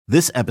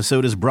This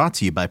episode is brought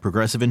to you by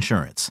Progressive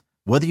Insurance.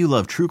 Whether you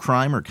love true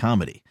crime or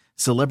comedy,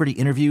 celebrity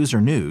interviews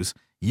or news,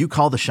 you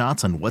call the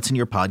shots on what's in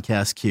your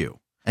podcast queue.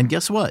 And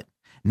guess what?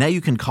 Now you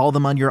can call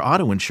them on your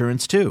auto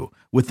insurance too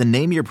with the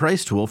Name Your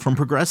Price tool from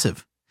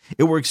Progressive.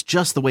 It works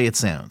just the way it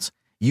sounds.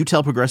 You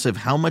tell Progressive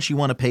how much you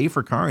want to pay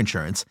for car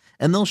insurance,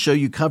 and they'll show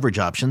you coverage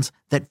options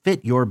that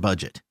fit your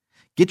budget.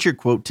 Get your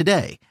quote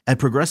today at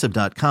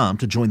Progressive.com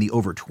to join the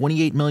over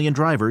 28 million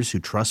drivers who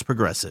trust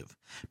Progressive.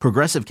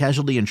 Progressive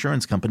Casualty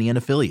Insurance Company and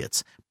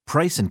Affiliates.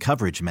 Price and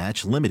coverage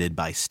match limited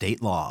by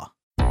state law.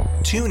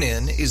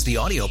 TuneIn is the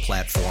audio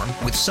platform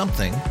with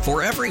something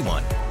for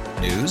everyone.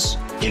 News.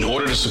 In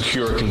order to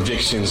secure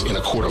convictions in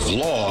a court of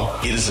law,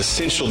 it is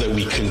essential that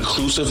we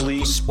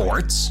conclusively.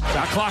 Sports.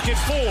 Shot clock at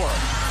 4.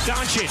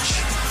 Doncic.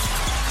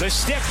 The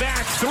step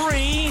back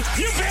 3.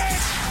 You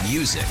bet.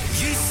 Music.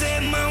 You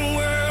set my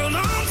world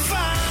on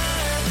fire.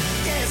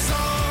 Yes,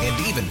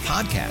 and even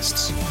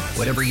podcasts.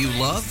 Whatever you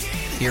love,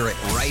 hear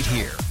it right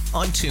here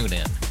on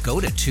TuneIn. Go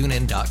to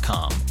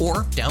TuneIn.com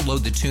or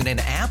download the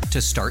TuneIn app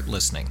to start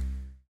listening.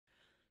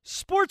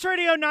 Sports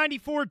Radio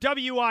 94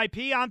 WIP.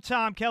 I'm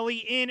Tom Kelly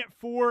in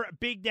for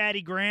Big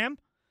Daddy Graham.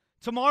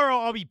 Tomorrow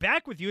I'll be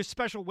back with you, a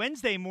special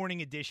Wednesday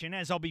morning edition,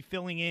 as I'll be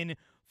filling in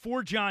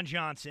for John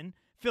Johnson,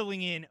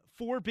 filling in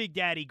for Big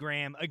Daddy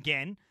Graham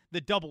again,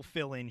 the double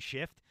fill-in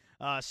shift.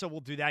 So we'll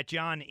do that.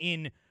 John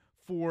in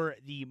for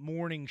the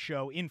morning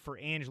show, in for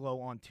Angelo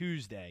on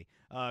Tuesday.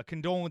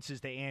 Condolences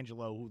to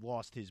Angelo, who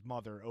lost his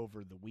mother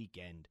over the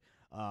weekend.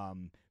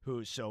 Angelo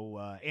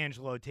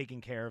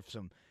taking care of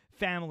some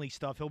family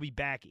stuff. He'll be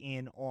back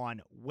in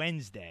on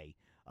Wednesday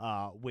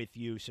with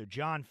you. So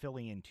John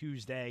filling in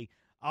Tuesday.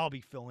 I'll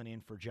be filling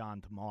in for John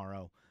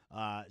tomorrow.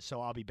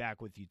 So I'll be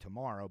back with you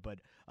tomorrow. But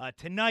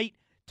tonight,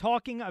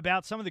 talking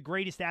about some of the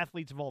greatest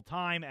athletes of all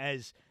time,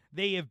 as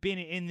they have been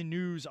in the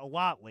news a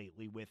lot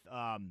lately with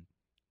The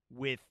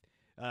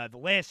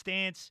Last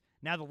Dance,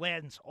 now the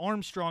Lance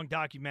Armstrong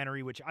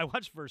documentary, which I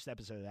watched the first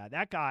episode of that.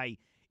 That guy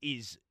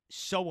is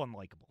so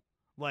unlikable.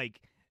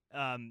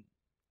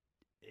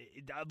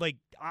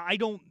 I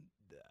don't.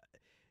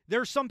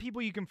 There are some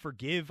people you can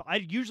forgive. I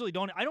usually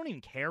don't. I don't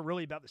even care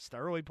really about the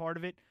steroid part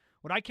of it.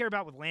 What I care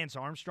about with Lance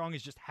Armstrong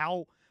is just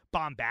how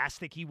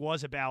bombastic he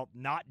was about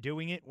not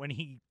doing it when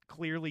he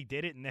clearly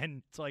did it, and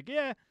then it's like,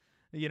 yeah,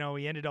 he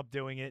ended up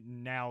doing it,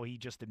 and now he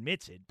just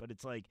admits it. But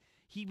it's like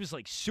he was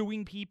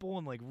suing people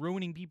and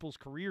ruining people's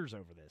careers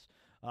over this.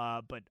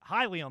 But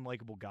highly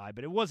unlikable guy.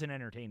 But it was an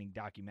entertaining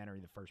documentary,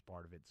 the first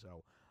part of it.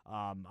 So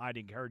I'd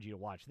encourage you to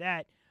watch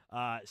that.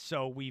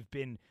 So we've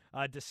been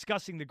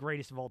discussing the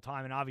greatest of all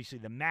time, and obviously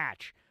the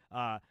match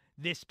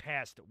this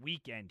past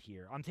weekend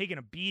here. I'm taking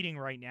a beating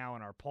right now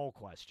in our poll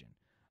question.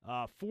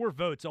 4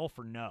 votes, all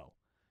for no,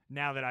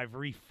 now that I've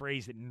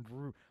rephrased it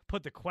and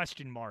put the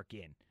question mark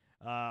in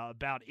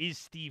about, is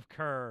Steve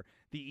Kerr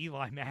the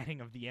Eli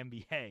Manning of the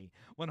NBA?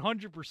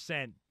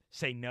 100%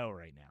 say no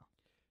right now.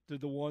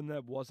 Did the one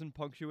that wasn't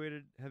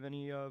punctuated have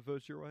any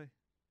votes your way?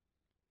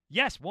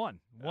 Yes, one.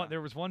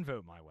 There was 1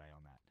 vote my way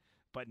on that.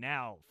 But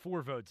now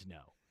 4 votes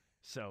no.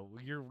 So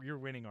you're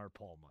winning our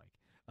poll,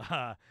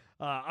 Mike.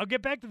 I'll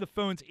get back to the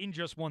phones in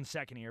just 1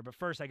 second here, but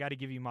first I got to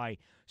give you my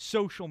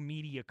social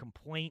media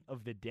complaint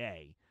of the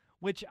day,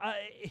 which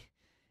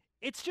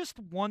it's just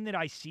one that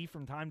I see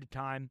from time to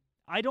time.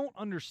 I don't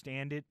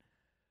understand it.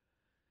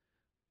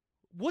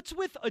 What's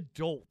with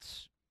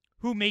adults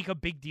who make a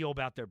big deal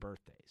about their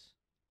birthdays?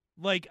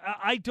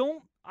 I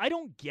don't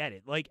get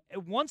it.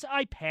 Once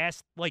I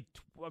passed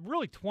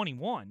really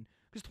 21,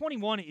 because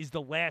 21 is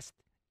the last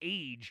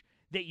age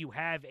that you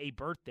have a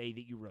birthday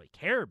that you really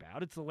care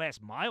about. It's the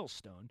last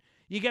milestone.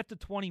 You get to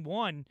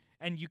 21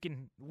 and you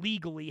can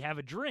legally have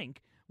a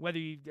drink, whether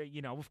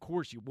of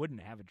course you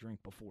wouldn't have a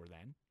drink before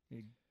then,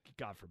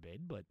 God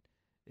forbid, but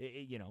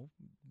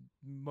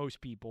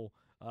most people,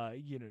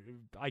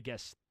 I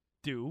guess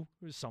do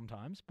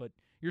sometimes, but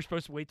you're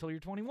supposed to wait till you're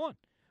 21.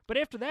 But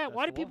after that,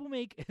 why do people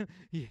make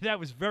 – that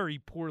was very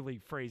poorly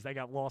phrased. I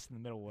got lost in the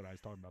middle of what I was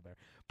talking about there.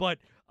 But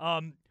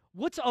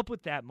what's up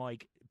with that,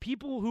 Mike?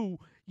 People who,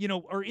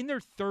 are in their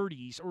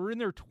 30s or in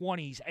their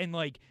 20s and,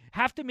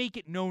 have to make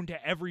it known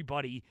to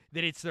everybody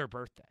that it's their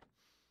birthday.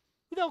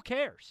 Who the hell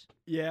cares?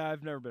 Yeah,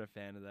 I've never been a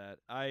fan of that.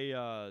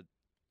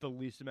 The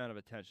least amount of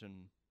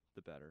attention,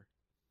 the better.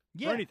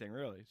 Yeah. For anything,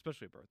 really,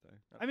 especially a birthday.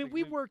 I mean,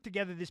 we worked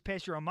together this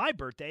past year on my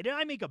birthday. Did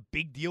I make a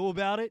big deal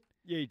about it?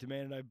 Yeah, you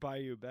demanded I buy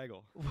you a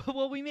bagel.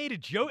 Well, we made a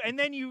joke, and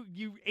then you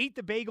ate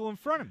the bagel in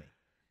front of me.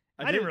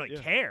 I didn't really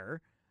care.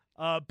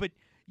 But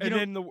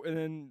then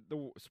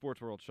the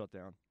sports world shut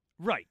down.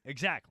 Right,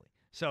 exactly.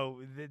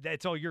 So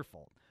that's all your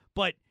fault.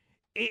 But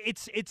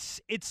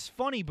it's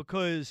funny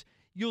because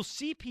you'll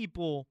see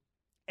people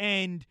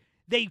and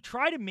they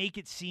try to make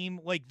it seem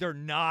like they're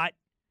not,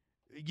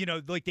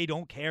 like they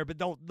don't care, but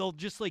they'll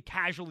just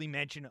casually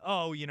mention,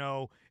 oh,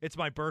 it's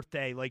my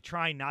birthday,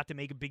 trying not to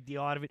make a big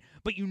deal out of it.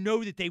 But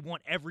that they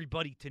want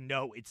everybody to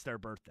know it's their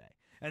birthday.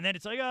 And then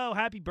it's oh,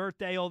 happy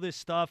birthday, all this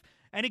stuff.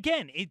 And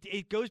again,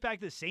 it goes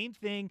back to the same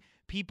thing.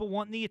 People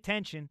wanting the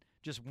attention,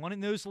 just wanting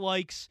those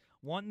likes,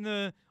 wanting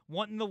the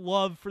wanting the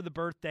love for the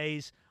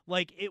birthdays.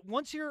 Like,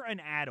 once you're an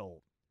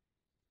adult,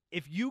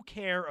 if you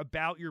care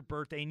about your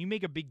birthday and you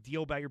make a big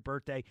deal about your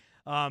birthday,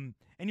 and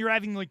you're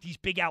having like these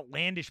big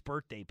outlandish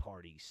birthday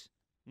parties,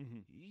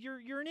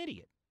 you're an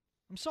idiot.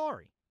 I'm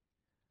sorry.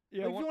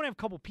 Yeah, like, if you want to have a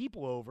couple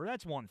people over,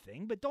 that's one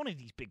thing, but don't have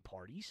these big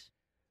parties.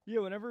 Yeah,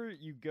 whenever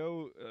you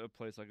go a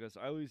place like this,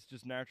 I always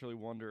just naturally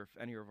wonder if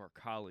any of our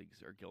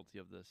colleagues are guilty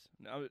of this.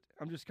 Now,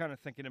 I'm just kind of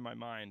thinking in my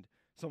mind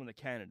some of the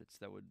candidates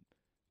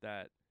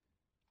that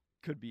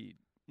could be,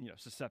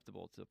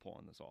 susceptible to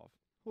pulling this off.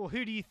 Well,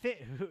 who do you think?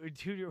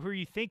 Who are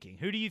you thinking?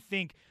 Who do you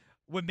think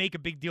would make a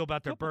big deal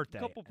about their birthday?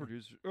 A couple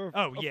producers.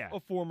 A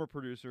former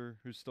producer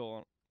who's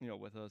still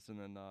with us, and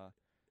then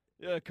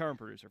a current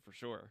producer for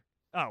sure.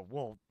 Oh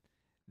well.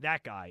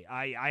 That guy,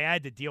 I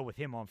had to deal with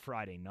him on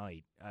Friday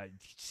night,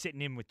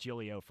 sitting in with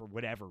Giglio for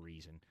whatever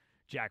reason.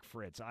 Jack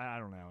Fritz, I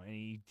don't know. And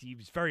he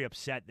was very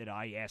upset that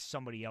I asked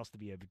somebody else to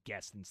be a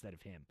guest instead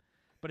of him.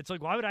 But it's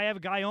like, why would I have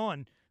a guy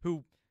on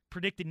who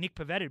predicted Nick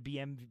Pivetta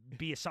to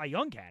be a Cy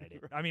Young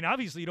candidate? I mean,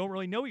 obviously you don't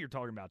really know what you're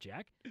talking about,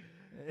 Jack.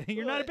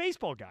 You're not a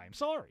baseball guy. I'm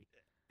sorry.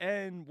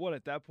 And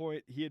at that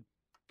point, he had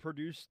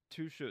produced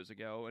 2 shows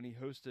ago, and he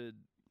hosted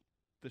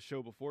the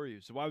show before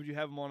you, so why would you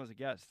have him on as a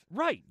guest?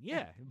 Right,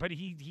 yeah, but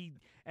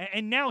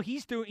and now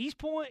he's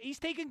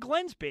taking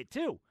Glenn's bit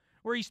too,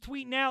 where he's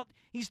tweeting out,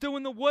 he's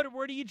doing the what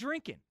are you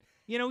drinking?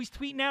 He's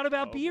tweeting out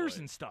about beers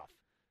and stuff.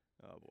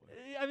 Oh boy!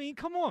 I mean,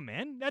 come on,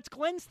 man, that's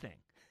Glenn's thing.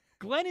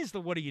 Glenn is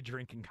the what are you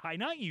drinking guy,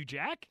 not you,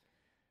 Jack.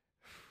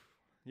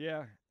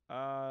 Yeah,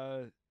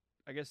 I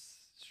guess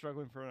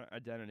struggling for an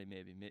identity.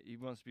 Maybe he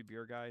wants to be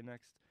beer guy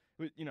next,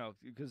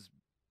 because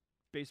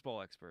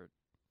baseball expert.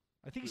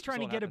 I think he's trying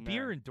to get a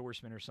beer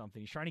endorsement or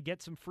something. He's trying to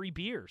get some free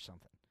beer or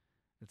something.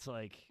 It's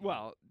like,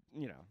 well,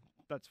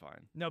 that's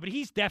fine. No, but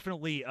he's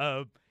definitely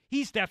a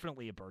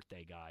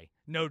birthday guy,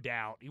 no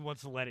doubt. He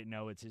wants to let it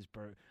know it's his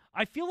birthday.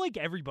 I feel like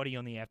everybody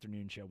on the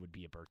afternoon show would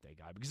be a birthday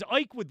guy because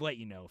Ike would let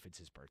you know if it's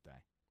his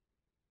birthday.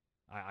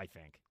 I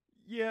think.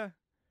 Yeah,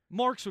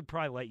 Marks would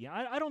probably let you.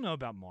 I don't know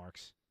about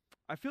Marks.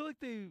 I feel like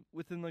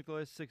within the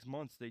last 6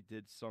 months they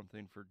did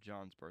something for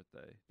John's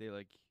birthday.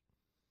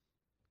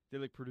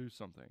 They produced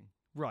something.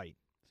 Right.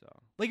 So,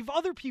 like, if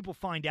other people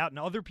find out and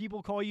other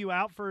people call you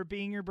out for it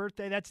being your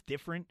birthday, that's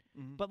different.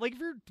 Mm-hmm. But, like, if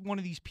you're one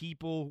of these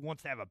people who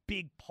wants to have a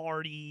big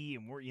party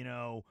and we're,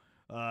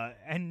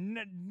 and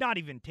not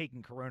even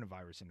taking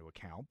coronavirus into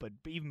account, but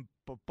even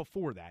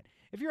before that,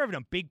 if you're having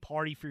a big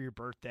party for your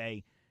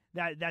birthday,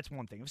 that's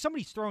one thing. If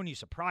somebody's throwing you a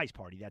surprise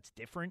party, that's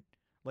different.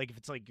 Like, if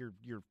it's like your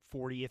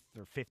 40th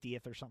or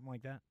 50th or something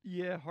like that.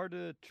 Yeah, hard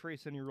to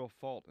trace any real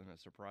fault in a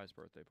surprise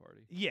birthday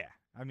party. Yeah,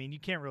 I mean, you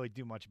can't really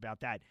do much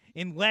about that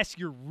unless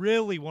you're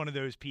really one of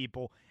those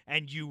people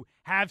and you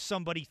have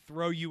somebody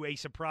throw you a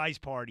surprise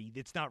party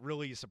that's not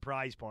really a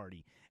surprise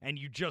party and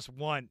you just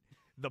want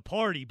the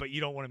party, but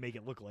you don't want to make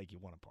it look like you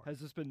want a party.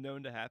 Has this been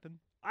known to happen?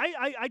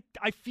 I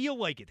feel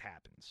like it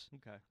happens.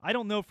 Okay. I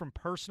don't know from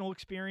personal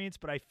experience,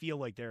 but I feel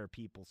like there are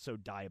people so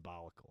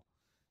diabolical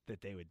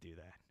that they would do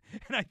that.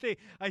 And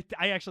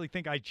I actually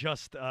think I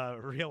just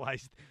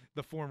realized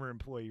the former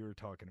employee you were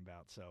talking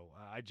about. So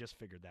I just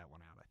figured that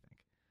one out, I think.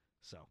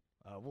 So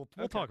we'll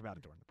talk about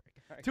it during the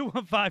break.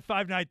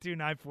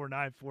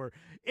 215-592-9494.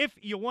 If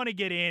you want to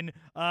get in,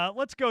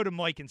 let's go to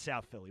Mike in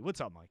South Philly.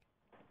 What's up, Mike?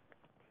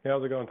 Hey,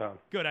 how's it going, Tom?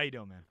 Good. How you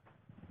doing, man?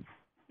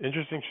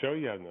 Interesting show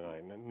you had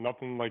tonight.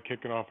 Nothing like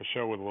kicking off a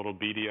show with a little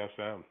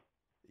BDSM.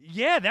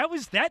 Yeah,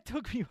 that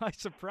took me by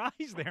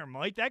surprise there,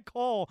 Mike. That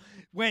call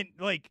went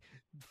like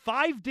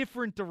 5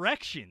 different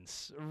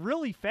directions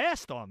really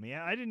fast on me.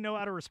 I didn't know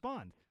how to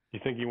respond. You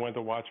think he went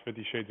to watch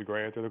 50 Shades of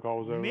Grey after the call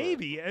was over?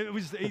 Maybe.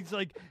 He's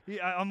like,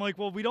 I'm like,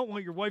 well, we don't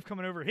want your wife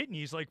coming over hitting you.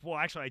 He's like, well,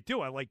 actually, I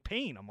do. I like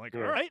pain. I'm like,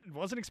 all right.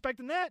 Wasn't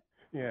expecting that.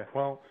 Yeah,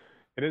 well,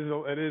 it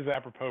is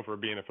apropos for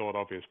being a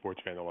Philadelphia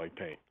sports fan to like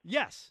pain.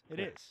 Yes, it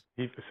is.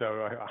 He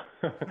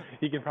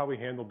can probably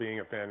handle being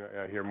a fan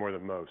here more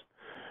than most.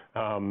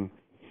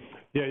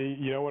 Yeah,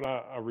 you know what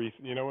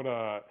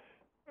a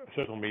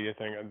social media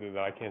thing that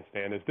I can't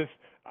stand is this.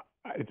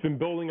 It's been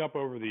building up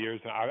over the years,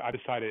 and I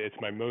decided it's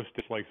my most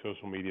disliked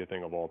social media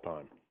thing of all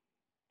time.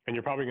 And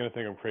you're probably going to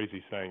think I'm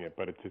crazy saying it,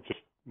 but it's just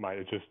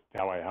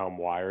how I'm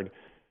wired.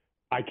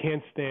 I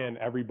can't stand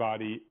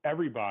everybody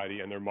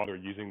and their mother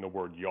using the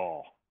word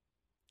y'all.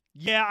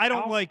 Yeah, I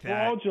don't like that.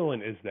 How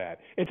fraudulent is that?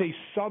 It's a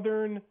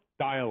Southern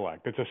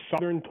dialect. It's a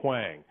Southern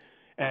twang.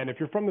 And if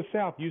you're from the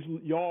South, use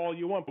y'all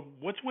you want. But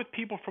what's with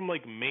people from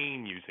like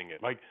Maine using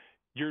it? Like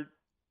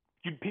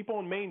people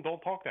in Maine don't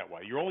talk that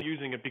way. You're only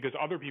using it because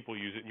other people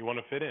use it and you want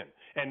to fit in.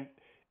 And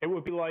it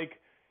would be like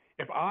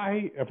if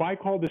I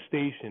called the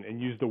station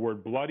and used the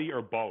word bloody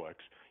or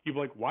bollocks, you'd be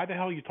like, why the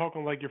hell are you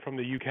talking like you're from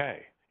the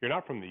UK? You're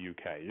not from the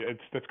UK.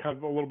 That's kind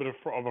of a little bit of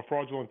a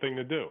fraudulent thing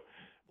to do.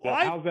 Well,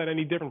 how's that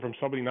any different from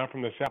somebody not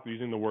from the South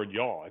using the word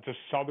y'all? It's a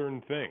Southern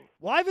thing.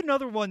 Well, I have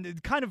another one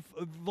that kind of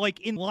like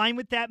in line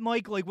with that,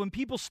 Mike. Like when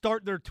people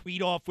start their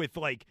tweet off with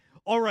like,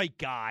 all right,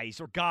 guys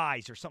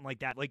or something like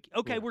that. Like,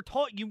 okay,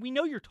 we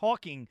know you're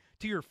talking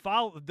to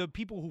the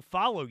people who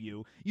follow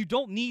you. You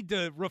don't need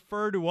to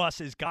refer to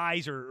us as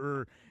guys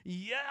or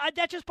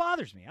that just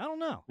bothers me. I don't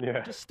know.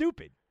 Yeah. Just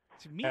stupid.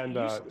 It's And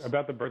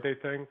about the birthday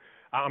thing,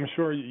 I'm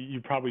sure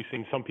you've probably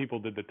seen some people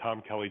did the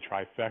Tom Kelly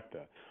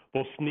trifecta.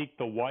 They'll sneak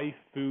the wife,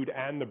 food,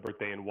 and the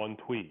birthday in one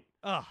tweet.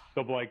 Ugh.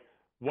 They'll be like,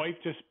 wife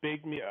just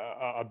baked me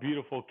a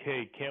beautiful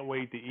cake. Can't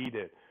wait to eat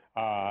it.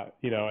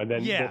 And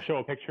then they'll show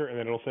a picture, and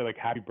then it'll say, like,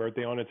 happy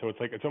birthday on it. So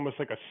it's almost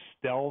like a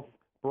stealth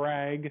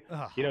brag.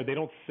 Ugh. They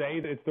don't say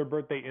that it's their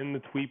birthday in the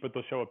tweet, but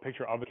they'll show a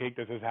picture of a cake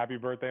that says happy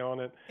birthday on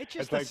it. It's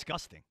just like,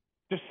 disgusting.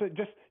 Just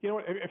you know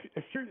what?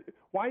 If you're,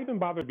 why even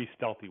bother to be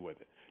stealthy with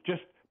it?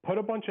 Just put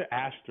a bunch of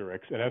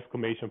asterisks and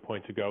exclamation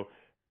points to go,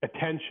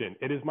 attention,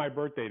 it is my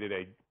birthday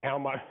today.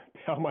 Count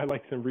my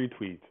likes and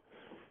retweets.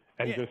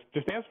 And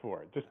just ask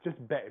for it. Just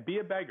be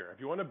a beggar. If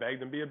you want to beg,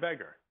 then be a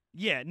beggar.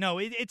 Yeah, no,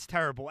 it's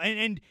terrible.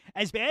 And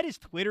as bad as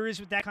Twitter is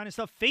with that kind of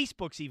stuff,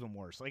 Facebook's even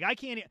worse. Like, I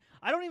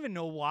don't even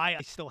know why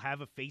I still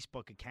have a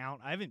Facebook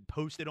account. I haven't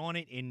posted on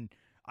it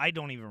I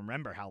don't even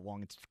remember how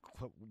long. It's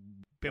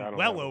been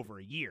over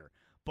a year.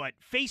 But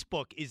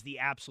Facebook is the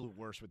absolute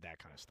worst with that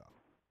kind of stuff.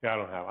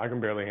 Yeah, I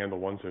can barely handle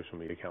one social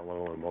media account, let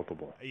alone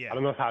multiple. Yeah. I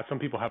don't know how some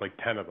people have like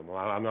 10 of them.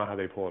 I don't know how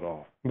they pull it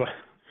off. But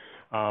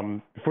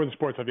before the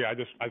sports update, I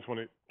just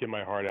want to give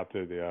my heart out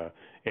to the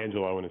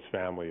Angelo and his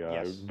family.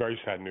 Very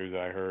sad news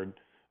that I heard.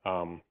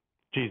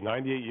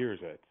 98 years.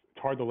 It's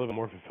hard to live a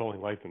more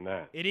fulfilling life than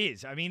that. It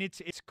is. I mean,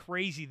 it's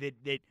crazy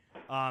that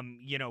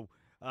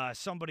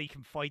somebody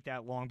can fight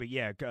that long. But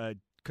yeah,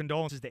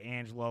 condolences to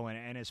Angelo,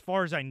 and as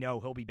far as I know,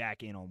 he'll be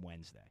back in on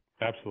Wednesday.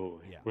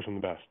 Absolutely. Yeah. Wish him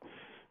the best.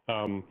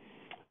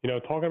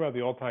 Talking about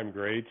the all-time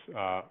greats,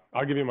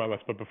 I'll give you my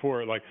list. But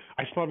before, I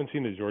still haven't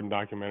seen the Jordan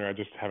documentary. I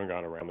just haven't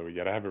gotten around to it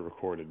yet. I have it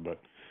recorded. But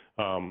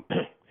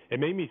it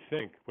made me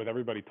think with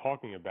everybody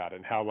talking about it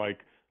and how,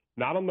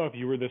 now, I don't know if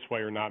you were this way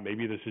or not.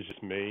 Maybe this is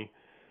just me.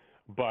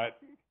 But,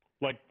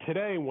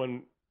 today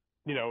when,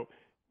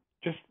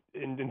 just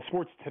in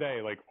sports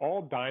today,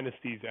 all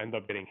dynasties end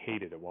up getting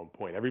hated at one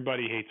point.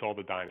 Everybody hates all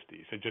the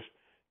dynasties.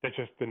 That's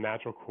just the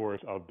natural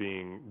course of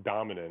being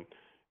dominant.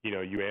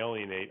 You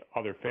alienate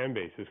other fan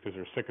bases because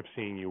they're sick of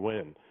seeing you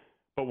win.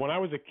 But when I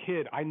was a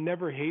kid, I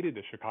never hated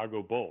the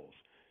Chicago Bulls.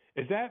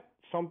 Is that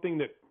something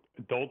that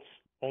adults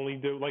only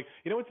do?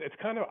 It's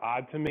kind of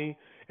odd to me.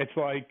 It's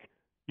like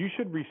you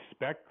should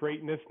respect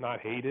greatness,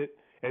 not hate it.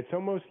 It's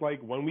almost like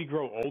when we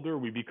grow older,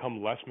 we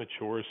become less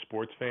mature as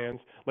sports fans.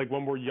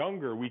 When we're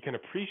younger, we can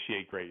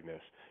appreciate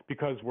greatness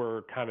because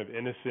we're kind of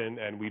innocent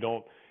and we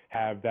don't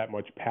have that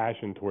much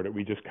passion toward it.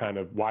 We just kind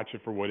of watch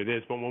it for what it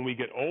is. But when we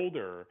get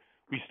older,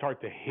 we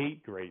start to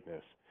hate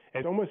greatness.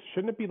 And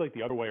shouldn't it be like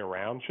the other way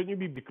around? Shouldn't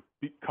you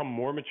become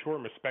more mature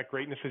and respect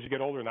greatness as you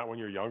get older, not when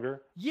you're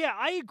younger? Yeah,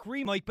 I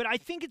agree, Mike, but I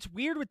think it's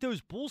weird with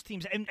those Bulls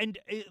teams. And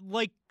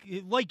like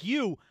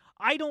you,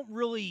 I don't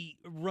really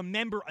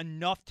remember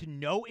enough to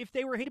know if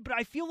they were hated, but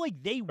I feel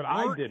like they But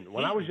weren't I didn't.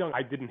 When I was young,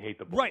 I didn't hate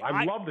the Bulls. Right,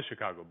 I loved the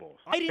Chicago Bulls.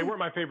 They weren't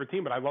my favorite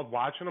team, but I loved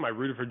watching them. I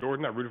rooted for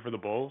Jordan. I rooted for the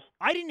Bulls.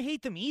 I didn't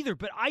hate them either,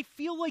 but I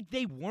feel like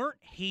they weren't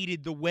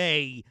hated the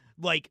way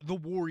the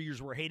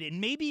Warriors were hated.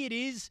 And maybe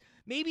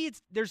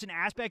there's an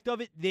aspect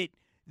of it that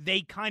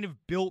they kind of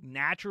built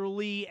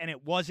naturally, and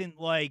it wasn't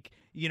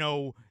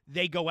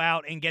they go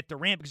out and get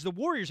Durant, because the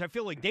Warriors, I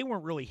feel like they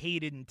weren't really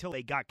hated until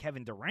they got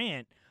Kevin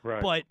Durant.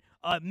 Right.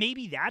 But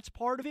maybe that's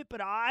part of it,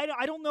 but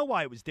I don't know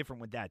why it was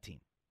different with that team.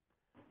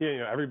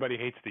 Yeah, everybody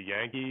hates the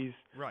Yankees.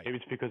 Right. Maybe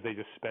it's because they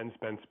just spend.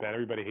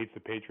 Everybody hates the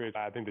Patriots.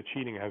 I think the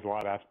cheating has a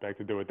lot of aspect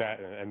to do with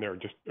that, and their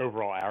just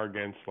overall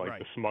arrogance,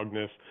 the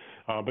smugness.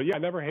 But yeah, I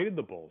never hated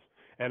the Bulls.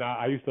 And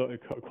I used to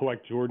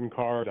collect Jordan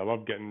cards. I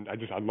love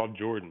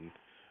Jordan.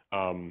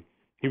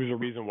 He was a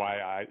reason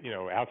why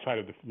outside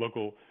of the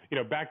local,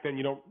 back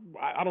then,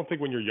 I don't think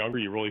when you're younger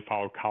you really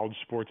follow college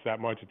sports that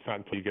much. It's not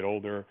until you get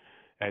older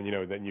and,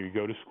 then you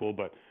go to school.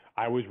 But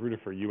I always rooted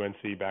for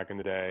UNC back in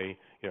the day,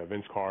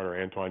 Vince Carter,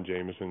 Antoine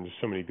Jameson, just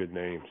so many good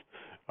names.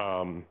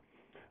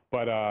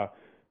 But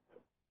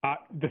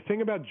the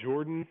thing about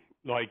Jordan,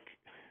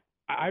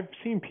 I've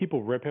seen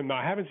people rip him. Now,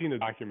 I haven't seen the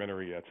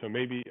documentary yet, so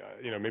maybe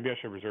I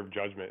should reserve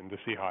judgment and to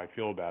see how I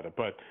feel about it.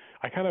 But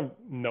I kind of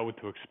know what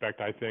to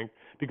expect, I think,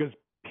 because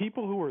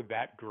people who are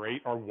that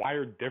great are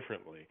wired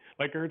differently.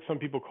 I heard some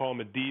people call him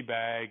a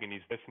D-bag, and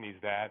he's this and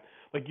he's that.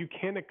 You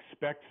can't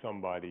expect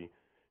somebody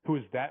who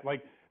is that.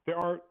 There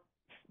are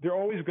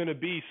always going to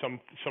be some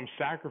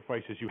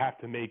sacrifices you have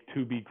to make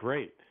to be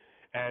great,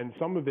 and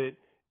some of it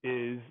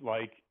is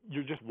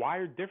you're just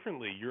wired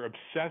differently. You're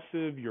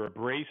obsessive. You're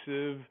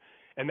abrasive.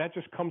 And that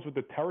just comes with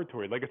the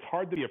territory. It's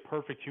hard to be a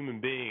perfect human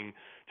being,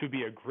 to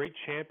be a great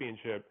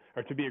championship,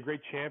 or to be a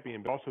great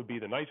champion, but also be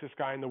the nicest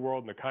guy in the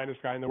world and the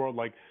kindest guy in the world.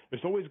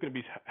 There's always going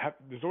to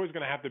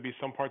have to be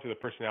some parts of the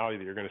personality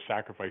that you're going to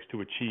sacrifice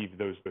to achieve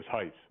those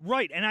heights.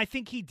 Right, and I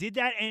think he did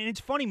that. And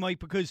it's funny, Mike,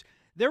 because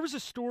there was a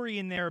story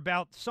in there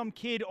about some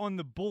kid on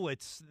the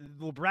Bullets,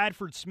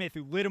 Bradford Smith,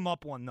 who lit him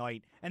up one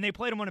night, and they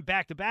played him on a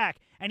back-to-back,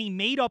 and he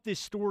made up this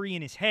story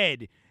in his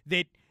head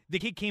that the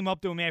kid came up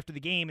to him after the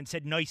game and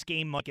said, "Nice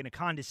game," like in a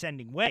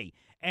condescending way.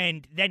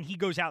 And then he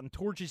goes out and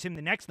torches him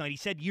the next night. He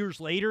said years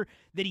later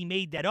that he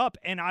made that up.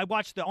 And I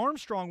watched the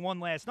Armstrong one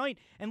last night,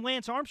 and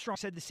Lance Armstrong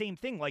said the same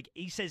thing. Like,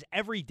 he says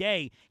every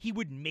day he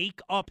would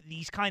make up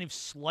these kind of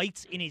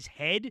slights in his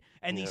head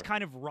and these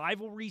kind of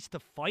rivalries to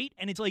fight.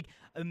 And it's like,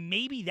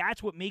 maybe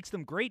that's what makes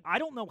them great. I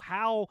don't know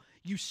how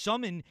you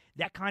summon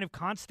that kind of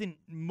constant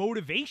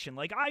motivation.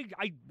 Like,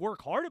 I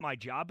work hard at my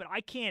job, but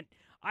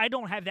I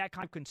don't have that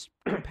kind of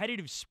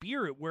competitive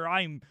spirit where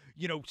I'm,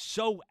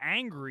 so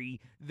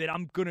angry that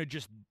I'm going to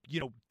just,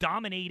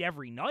 dominate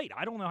every night.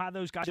 I don't know how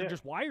those guys are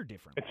just wired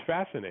different. It's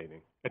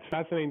fascinating. It's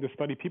fascinating to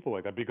study people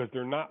like that because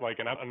they're not like,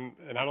 and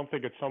I don't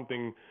think it's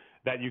something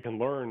that you can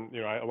learn.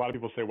 A lot of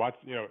people say,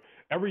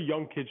 every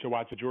young kid should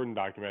watch a Jordan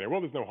documentary.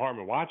 Well, there's no harm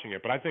in watching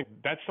it, but I think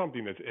that's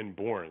something that's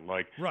inborn.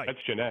 Like, that's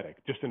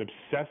genetic. Just an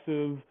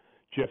obsessive,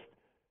 just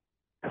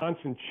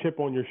constant chip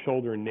on your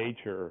shoulder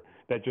nature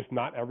that just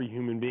not every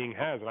human being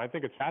has. And I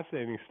think it's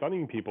fascinating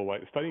studying people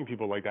like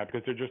that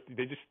because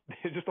they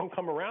just don't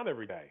come around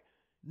every day.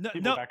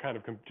 People that kind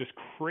of just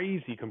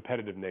crazy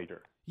competitive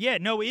nature. Yeah,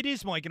 no, it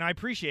is, Mike, and I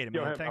appreciate it,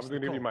 man. Thanks. I'm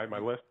going to give you my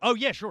list. Oh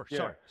yeah, sure.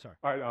 Yeah. Sorry.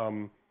 All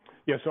right.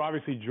 So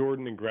obviously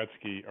Jordan and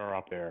Gretzky are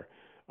up there.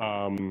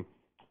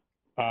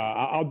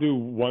 I'll do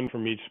one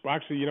from each.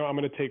 Actually, I'm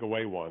going to take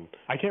away one.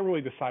 I can't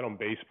really decide on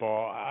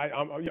baseball.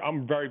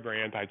 I'm very,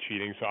 very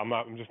anti-cheating, so I'm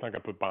just not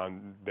going to put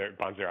Bonds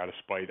there out of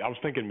spite. I was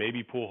thinking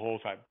maybe Pujols.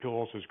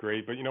 Pujols is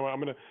great, but you know what?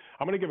 I'm going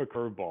to give a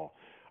curveball.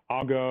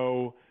 I'll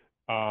go.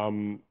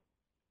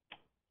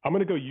 I'm going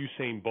to go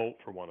Usain Bolt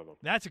for one of them.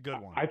 That's a good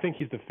one. I think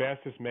he's the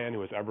fastest man who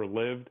has ever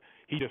lived.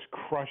 He just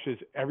crushes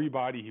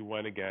everybody he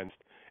went against.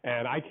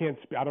 And I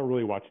don't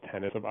really watch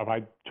tennis. If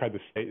I tried to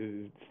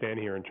stand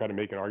here and try to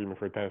make an argument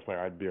for a tennis player,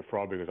 I'd be a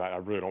fraud because I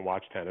really don't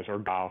watch tennis or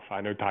golf. I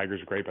know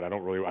Tiger's great, but I've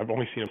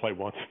only seen him play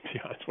once, to be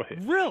honest with you.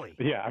 Really?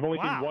 Yeah, I've only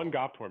seen one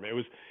golf tournament. It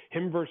was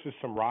him versus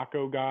some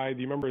Rocco guy.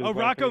 Do you remember his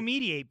Rocco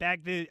Mediate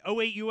back the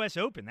 2008 U.S.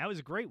 Open. That was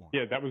a great one.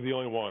 Yeah, that was the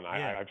only one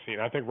I've seen.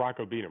 I think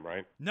Rocco beat him,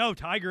 right? No,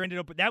 Tiger ended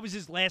up – that was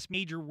his last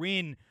major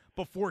win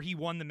before he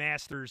won the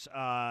Masters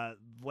last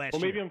year. Well,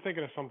 maybe I'm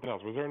thinking of something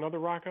else. Was there another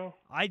Rocco?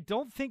 I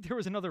don't think there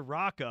was another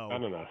Rocco. I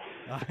don't know.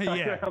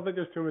 Yeah. I don't think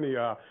there's too many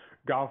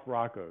golf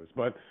Roccos.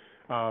 But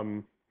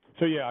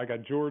I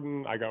got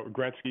Jordan. I got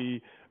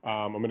Gretzky.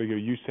 I'm going to go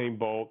Usain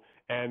Bolt.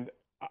 And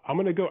I'm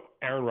going to go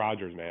Aaron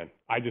Rodgers, man.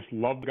 I just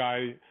love the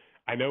guy.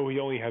 I know he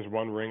only has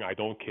one ring. I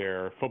don't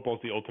care. Football's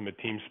the ultimate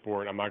team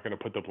sport. I'm not going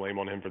to put the blame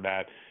on him for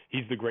that.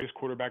 He's the greatest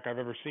quarterback I've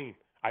ever seen.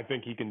 I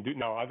think he can do –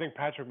 now, I think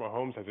Patrick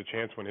Mahomes has a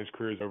chance when his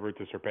career is over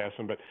to surpass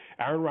him, but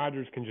Aaron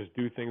Rodgers can just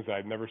do things that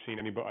I've never seen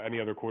any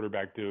other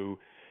quarterback do.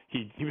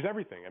 He was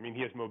everything. I mean,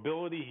 he has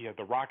mobility. He has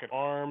the rocket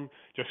arm,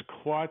 just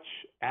clutch,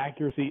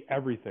 accuracy,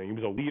 everything. He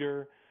was a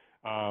leader.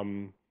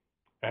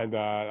 Did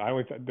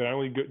I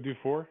only do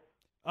four?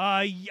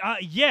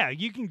 Yeah,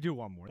 you can do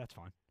one more. That's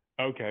fine.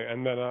 Okay,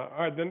 and then all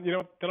right, then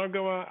I'll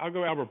go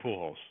Albert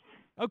Pujols.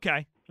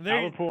 Okay.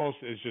 Albert Pujols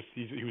is just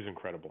he was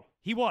incredible.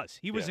 He was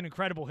an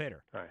incredible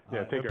hitter. All right.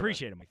 Yeah, take care.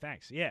 Appreciate him.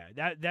 Thanks. Yeah,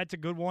 that's a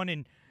good one.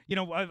 And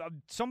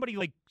somebody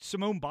like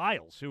Simone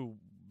Biles, who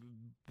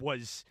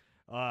was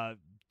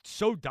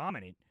so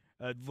dominant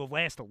the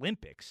last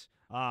Olympics.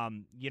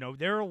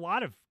 There are a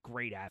lot of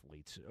great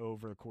athletes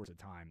over the course of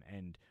time,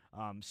 and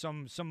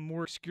some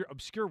more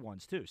obscure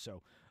ones too.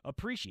 So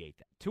appreciate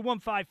that.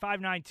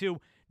 215-592-9494.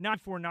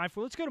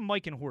 Let's go to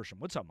Mike in Horsham.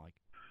 What's up, Mike?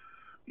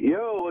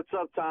 Yo, what's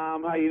up,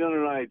 Tom? How you doing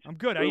tonight? I'm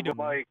good. How you doing,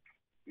 Mike?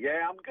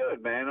 Yeah, I'm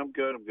good, man. I'm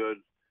good.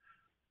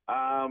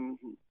 I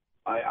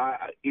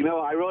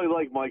really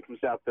like Mike from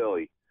South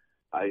Philly.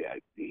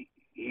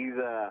 He's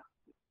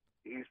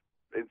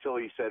until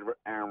he said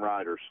Aaron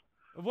Rodgers.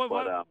 What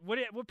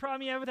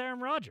problem you have with Aaron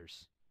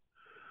Rodgers?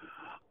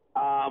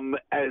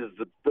 As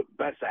the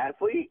best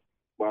athlete,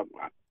 well,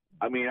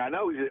 I mean, I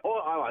know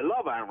I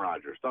love Aaron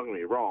Rodgers. Don't get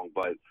me wrong,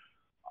 but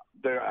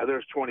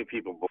there's 20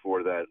 people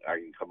before that I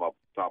can come up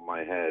top of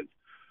my head.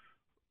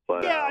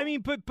 But yeah, I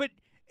mean, but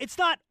it's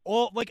not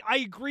all like I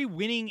agree.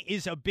 Winning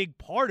is a big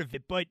part of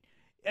it, but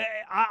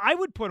I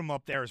would put him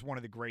up there as one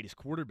of the greatest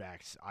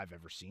quarterbacks I've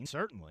ever seen.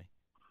 Certainly.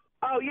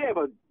 Oh yeah,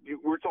 but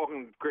we're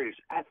talking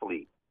greatest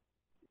athlete.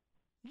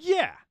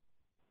 Yeah.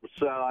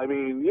 So I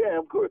mean, yeah,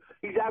 of course,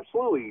 he's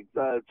absolutely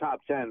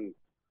top 10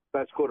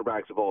 best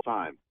quarterbacks of all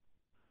time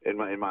in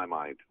my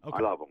mind. Okay.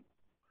 I love him.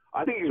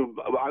 I think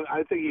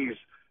he's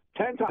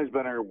 10 times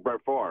better than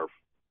Brett Favre.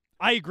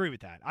 I agree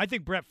with that. I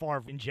think Brett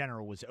Favre in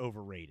general was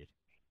overrated.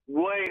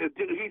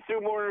 He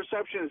threw more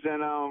interceptions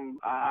than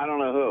I don't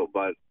know who,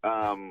 but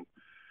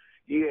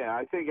yeah,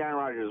 I think Aaron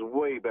Rodgers is a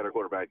way better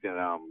quarterback than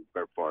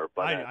Brett Favre.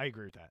 But I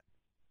agree with that.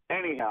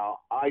 Anyhow,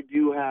 I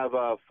do have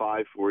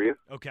 5 for you.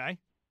 Okay.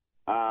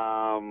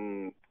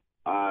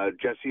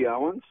 Jesse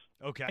Owens.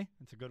 Okay,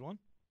 that's a good one.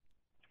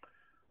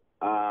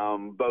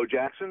 Bo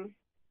Jackson.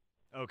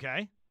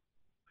 Okay.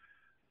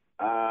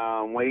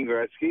 Wayne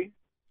Gretzky.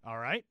 All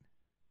right.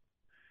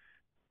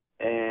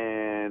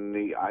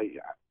 And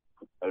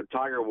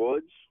Tiger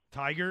Woods.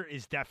 Tiger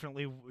is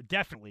definitely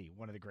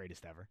one of the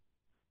greatest ever.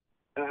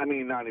 I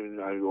mean, not even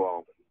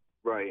well,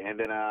 right? And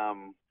then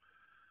I'm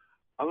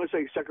going to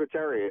say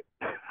Secretariat.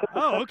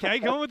 Oh, okay,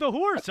 going with the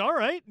horse. All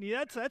right,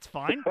 yeah, that's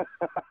fine.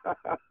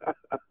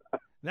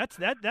 That's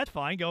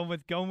fine.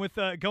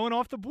 Going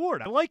off the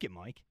board. I like it,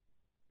 Mike.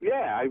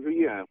 Yeah,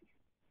 yeah.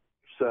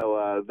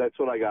 So that's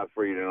what I got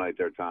for you tonight,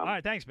 there, Tom. All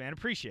right, thanks, man.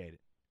 Appreciate it.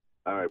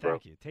 All right, bro.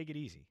 Thank you. Take it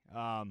easy.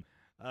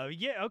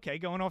 Yeah, okay,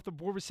 going off the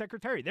board with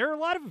Secretary. There are a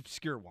lot of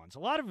obscure ones, a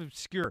lot of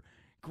obscure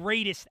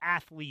greatest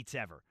athletes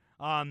ever.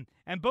 And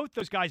both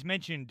those guys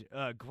mentioned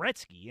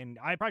Gretzky, and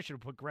I probably should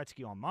have put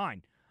Gretzky on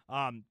mine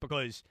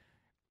because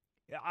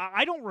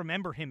I don't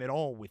remember him at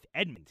all with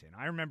Edmonton.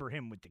 I remember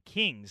him with the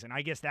Kings, and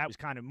I guess that was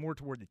kind of more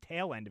toward the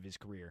tail end of his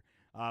career.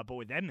 But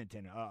with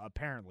Edmonton,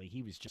 apparently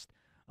he was just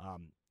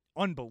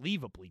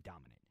unbelievably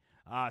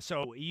dominant.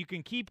 So you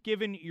can keep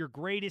giving your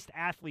greatest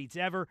athletes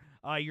ever,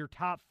 your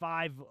top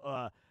 5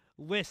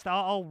 list.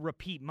 I'll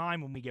repeat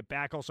mine when we get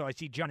back. Also, I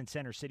see John in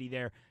Center City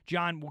there.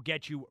 John will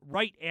get you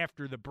right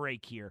after the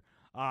break here.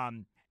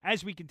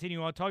 As we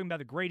continue on talking about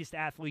the greatest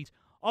athletes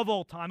of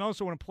all time, I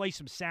also want to play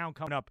some sound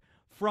coming up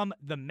from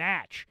the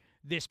match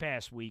this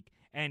past week.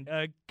 And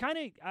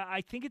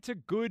I think it's a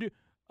good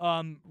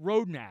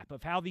roadmap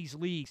of how these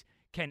leagues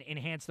can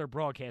enhance their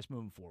broadcast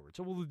moving forward.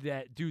 So we'll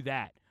do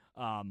that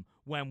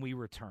when we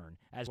return,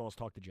 as well as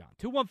talk to John.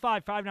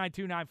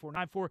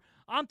 215-592-9494.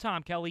 I'm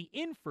Tom Kelly,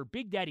 in for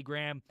Big Daddy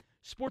Graham,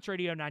 Sports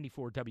Radio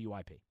 94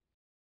 WIP.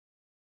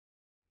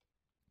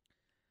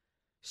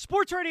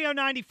 Sports Radio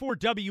 94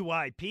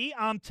 WIP.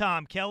 I'm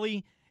Tom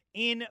Kelly,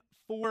 in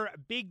for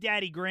Big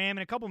Daddy Graham.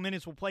 In a couple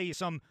minutes, we'll play you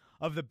some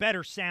of the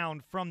better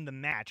sound from the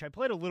match. I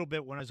played a little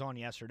bit when I was on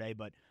yesterday,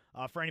 but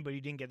for anybody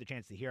who didn't get the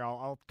chance to hear,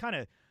 I'll kind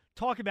of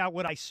talk about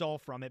what I saw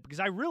from it because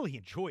I really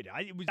enjoyed it.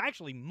 It was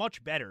actually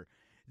much better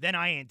than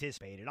I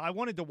anticipated. I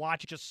wanted to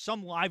watch just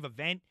some live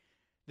event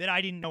that I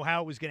didn't know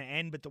how it was going to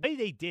end, but the way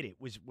they did it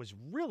was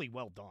really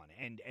well done,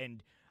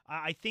 and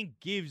I think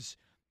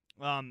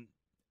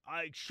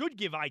should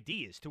give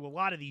ideas to a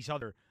lot of these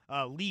other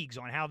leagues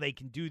on how they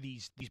can do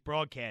these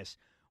broadcasts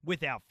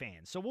without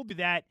fans. So we'll do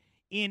that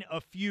in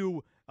a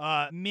few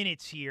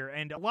minutes here,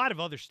 and a lot of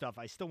other stuff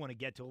I still want to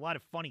get to, a lot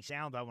of funny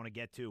sound I want to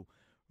get to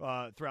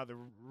throughout the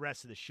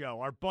rest of the show.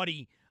 Our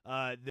buddy,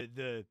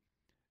 the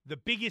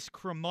biggest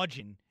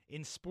curmudgeon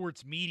in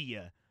sports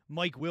media,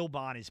 Mike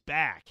Wilbon, is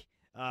back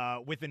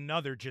with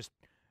another just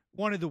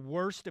one of the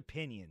worst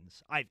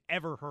opinions I've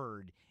ever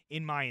heard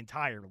in my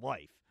entire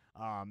life.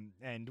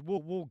 And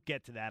we'll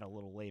get to that a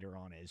little later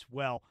on as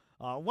well.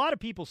 A lot of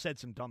people said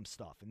some dumb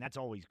stuff, and that's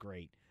always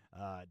great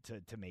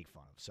to make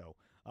fun of. So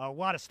a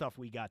lot of stuff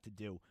we got to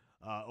do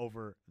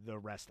over the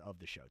rest of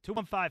the show.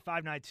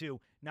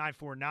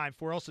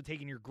 215-592-9494. Also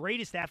taking your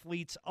greatest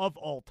athletes of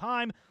all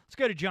time. Let's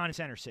go to John in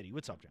Center City.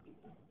 What's up, John?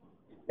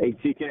 Hey,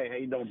 TK, how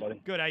you doing,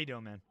 buddy? Good. How you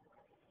doing, man?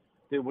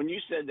 Dude, when you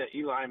said that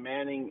Eli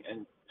Manning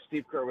and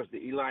Steve Kerr was the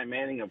Eli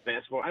Manning of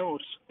basketball, I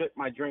almost spit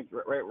my drink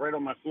right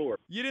on my floor.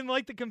 You didn't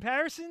like the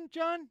comparison,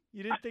 John?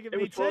 You didn't think it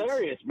made sense? It was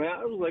hilarious,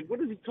 man. I was like, what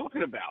is he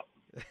talking about?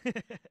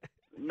 It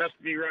messed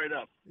me right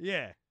up.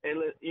 Yeah. Hey,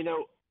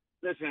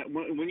 listen,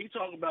 when you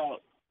talk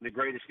about the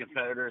greatest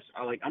competitors,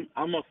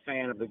 I'm a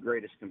fan of the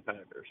greatest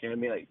competitors. You know what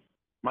I mean? Like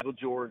Michael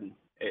Jordan,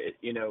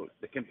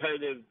 the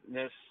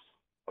competitiveness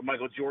of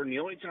Michael Jordan. The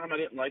only time I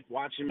didn't like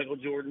watching Michael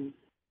Jordan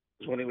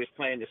was when he was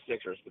playing the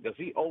Sixers because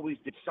he always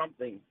did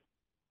something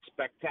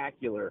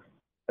spectacular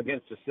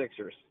against the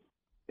Sixers.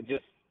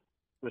 It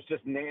was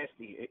just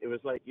nasty. It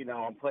was like,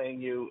 I'm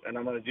playing you and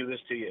I'm going to do this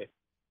to you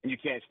and you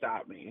can't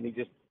stop me. And he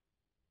just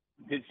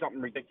did something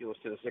ridiculous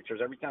to the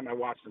Sixers every time I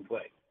watched him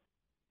play.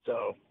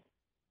 So,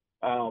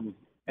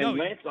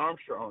 Lance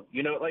Armstrong,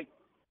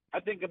 I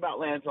think about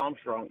Lance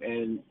Armstrong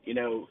and,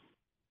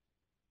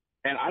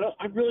 and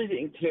I really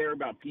didn't care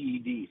about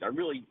PEDs. I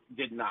really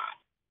did not.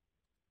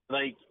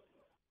 Like,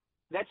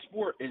 that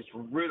sport is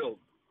riddled.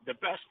 The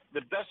best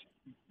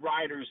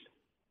riders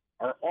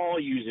are all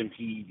using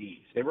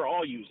PEDs. They were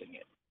all using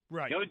it.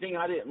 Right. The only thing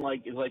I didn't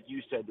like is, like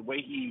you said, the way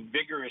he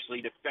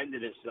vigorously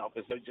defended himself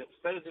instead of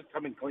just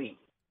coming clean.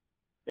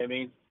 You know what I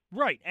mean?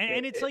 Right,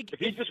 and it's like if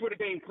he just would have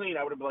came clean,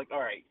 I would have been like, all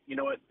right, you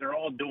know what? They're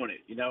all doing it.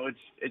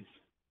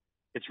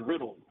 It's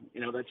riddled.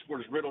 That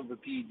sport is riddled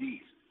with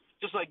PEDs.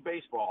 Just like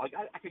baseball. Like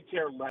I could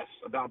care less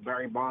about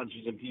Barry Bonds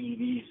using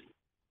PEDs.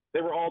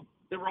 They were all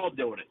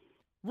doing it.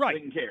 Right. I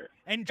didn't care.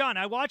 And John,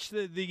 I watched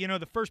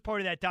the first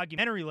part of that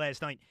documentary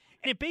last night,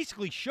 and it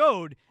basically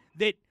showed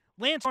that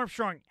Lance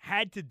Armstrong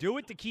had to do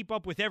it to keep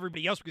up with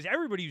everybody else because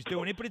everybody was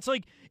doing it. But it's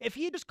like if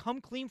he had just come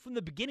clean from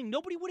the beginning,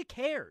 nobody would have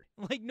cared.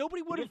 Like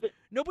nobody would have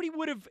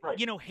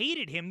right.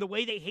 Hated him the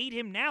way they hate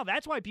him now.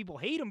 That's why people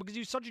hate him because he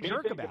was such a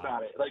jerk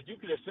about it. Like you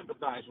could have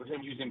sympathized with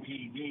him using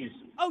PEDs.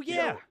 Oh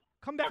yeah,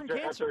 come back from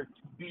cancer after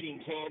beating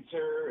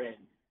cancer, and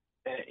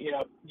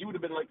you would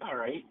have been like, all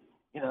right,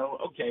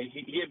 okay,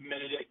 he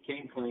admitted it,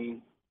 came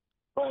clean.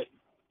 But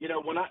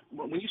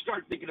when you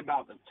start thinking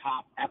about the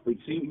top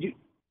athletes,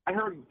 I've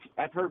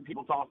heard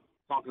people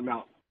talking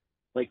about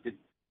like the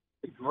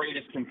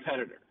greatest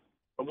competitor.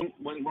 But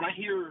when I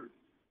hear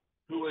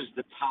who is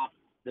the top,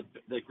 the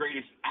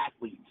greatest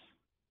athletes,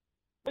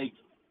 like,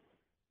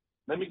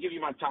 let me give you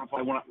my top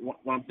 5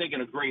 when I'm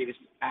thinking of greatest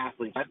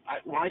athletes.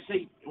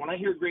 When I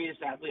hear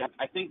greatest athlete,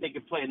 I think they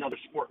could play another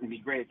sport and be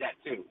great at that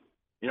too.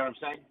 You know what I'm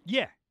saying?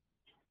 Yeah.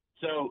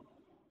 So,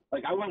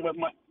 like, I went with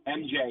my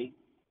MJ,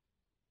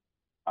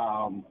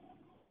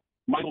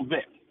 Michael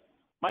Vick.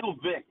 Michael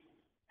Vick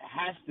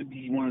has to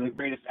be one of the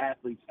greatest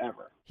athletes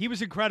ever. He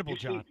was incredible,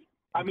 John.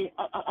 I mean,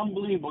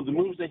 unbelievable. The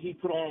moves that he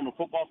put on the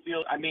football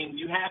field. I mean,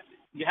 you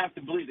have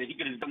to believe that he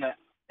could have done that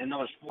in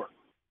another sport.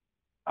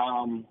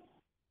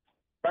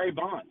 Barry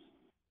Bonds.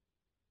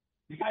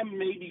 The guy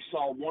maybe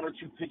saw 1 or 2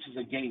 pitches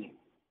a game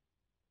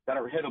that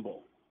are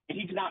hittable, and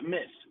he did not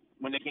miss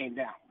when they came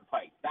down to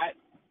fight. That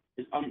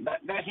is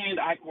that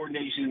hand-eye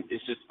coordination is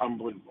just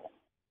unbelievable.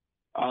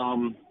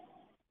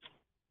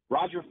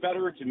 Roger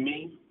Federer, to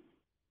me,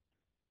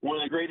 one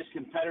of the greatest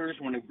competitors,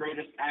 one of the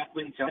greatest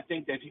athletes. And I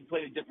think that if he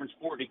played a different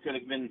sport, he could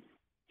have been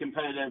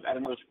competitive at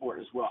another sport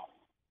as well.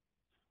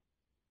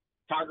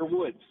 Tiger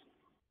Woods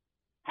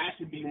has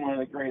to be one of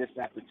the greatest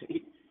athletes.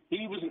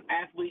 He was an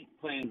athlete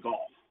playing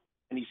golf,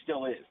 and he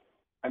still is.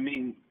 I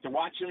mean, to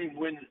watch him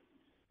win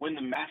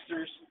the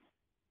Masters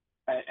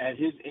at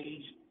his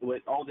age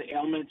with all the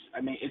ailments, I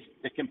mean, it's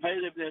the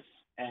competitiveness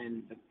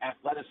and the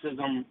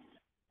athleticism.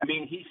 I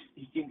mean, he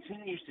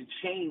continues to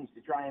change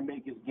to try and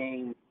make his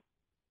game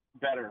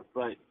better.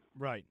 But,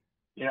 right,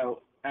 you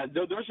know,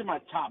 those are my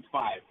top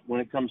 5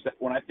 when I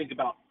think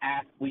about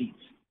athletes.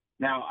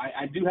 Now,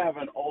 I do have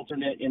an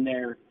alternate in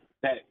there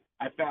that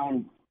I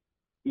found,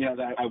 you know,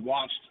 that I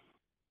watched.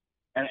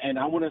 And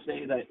I want to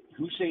say that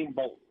Usain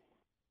Bolt,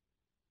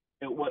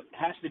 what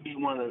has to be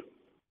one of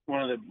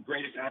the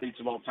greatest athletes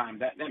of all time.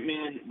 That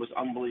man was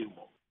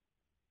unbelievable.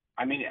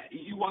 I mean,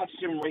 you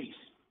watched him race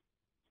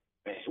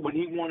when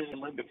he won in the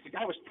Olympics. The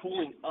guy was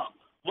pulling up,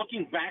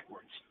 looking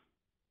backwards,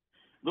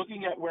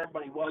 looking at where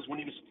everybody was when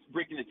he was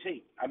breaking the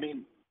tape. I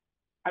mean,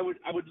 I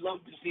would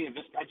love to see if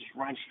this guy just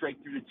ran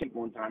straight through the tape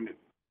one time.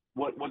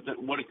 What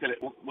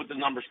the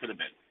numbers could have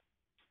been.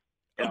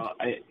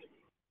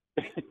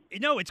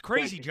 No, it's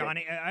crazy, John.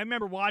 I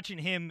remember watching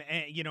him,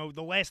 you know,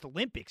 the last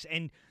Olympics,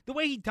 and the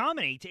way he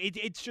dominates,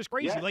 it's just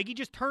crazy. Yeah. Like, he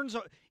just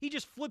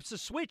flips a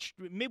switch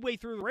midway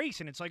through the race,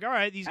 and it's like, all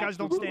right, these guys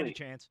don't stand a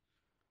chance.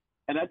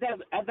 And at that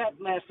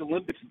last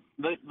Olympic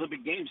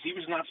Games, he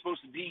was not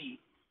supposed to be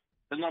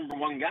the number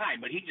one guy,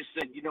 but he just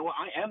said, you know what,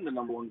 I am the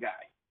number one guy,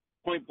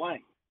 point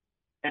blank.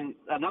 And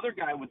another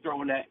guy would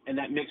throw in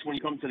that mix when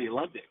you come to the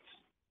Olympics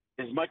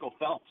is Michael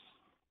Phelps.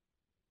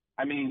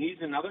 I mean, he's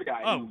another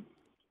guy who,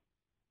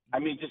 I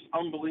mean, just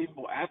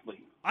unbelievable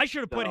athlete. I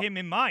should have put him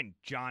in mind,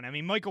 John. I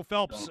mean, Michael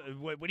Phelps,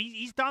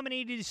 he's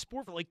dominated his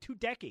sport for like 2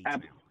 decades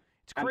now.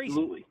 It's crazy.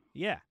 Absolutely.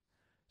 Yeah.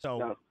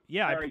 So,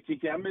 yeah. All right,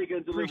 TK, I'm making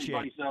a delivery,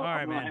 buddy, so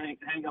I'm going to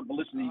hang up and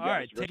listen to you guys. All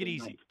right, take it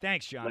easy.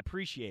 Thanks, John.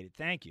 Appreciate it.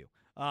 Thank you.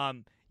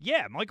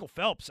 Yeah, Michael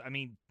Phelps, I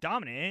mean,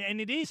 dominant.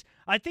 And it is,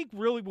 I think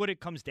really what it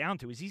comes down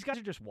to is these guys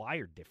are just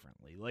wired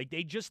differently. Like,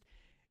 they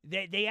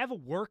have a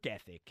work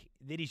ethic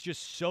that is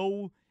just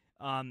so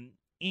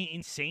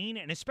insane,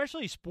 and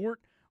especially a sport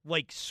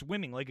like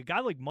swimming. Like, a guy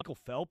like Michael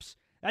Phelps,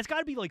 that's got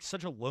to be like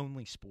such a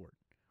lonely sport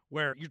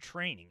where you're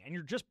training and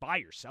you're just by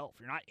yourself.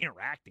 You're not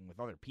interacting with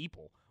other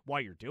people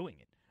while you're doing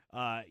it.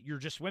 You're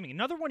just swimming.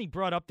 Another one he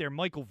brought up there,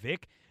 Michael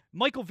Vick.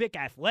 Michael Vick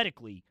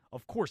athletically,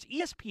 of course.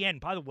 ESPN,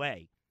 by the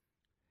way,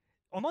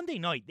 on Monday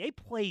night, they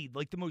played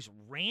like the most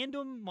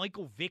random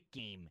Michael Vick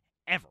game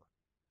ever.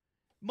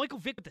 Michael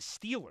Vick with the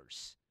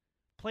Steelers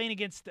playing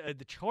against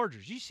the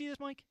Chargers. Did you see this,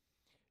 Mike?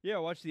 Yeah, I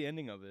watched the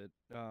ending of it.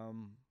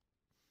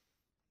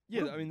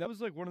 Yeah, I mean, that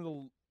was like one of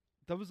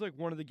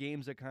the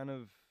games that kind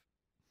of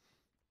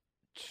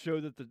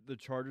showed that the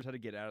Chargers had to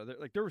get out of there.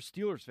 Like, there were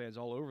Steelers fans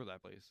all over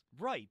that place.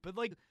 Right, but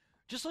like,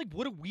 just like,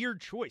 what a weird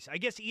choice. I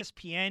guess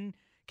ESPN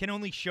can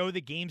only show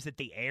the games that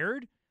they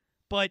aired,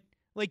 but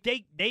like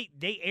they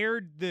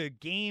aired the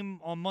game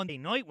on Monday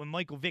night when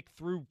Michael Vick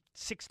threw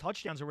 6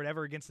 touchdowns or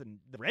whatever against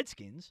the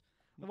Redskins.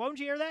 Why wouldn't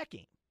you air that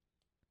game?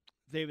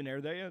 They haven't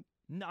aired that yet?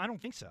 No, I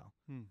don't think so.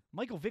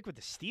 Michael Vick with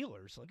the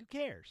Steelers, like, who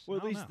cares? Well,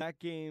 at least that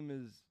game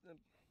is.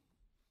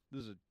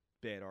 This is a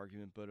bad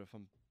argument, but if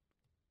I'm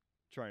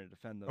trying to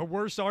defend them, a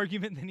worse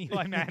argument than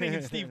Eli Manning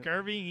and Steve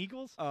Kerr being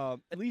Eagles.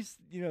 At least,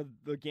 you know,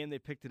 the game they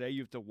picked today,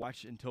 you have to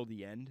watch until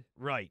the end.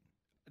 Right.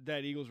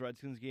 That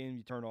Eagles-Redskins game,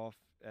 you turn off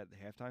at the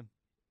halftime.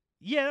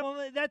 Yeah,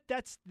 well,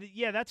 that's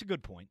a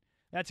good point.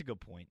 That's a good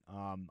point.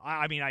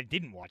 I mean, I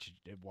didn't watch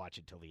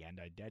it till the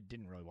end. I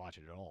didn't really watch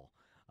it at all.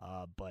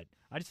 But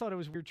I just thought it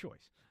was a weird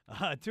choice.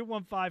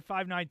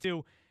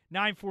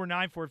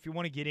 215-592-9494 if you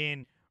want to get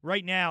in.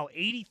 Right now,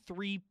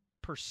 83%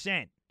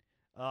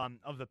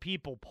 of the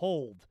people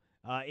polled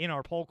in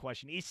our poll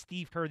question, is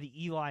Steve Kerr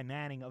the Eli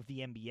Manning of the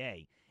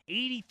NBA?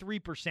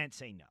 83%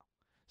 say no.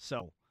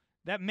 So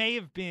that may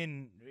have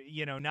been,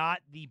 you know,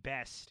 not the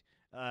best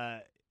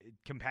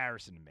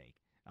comparison to make.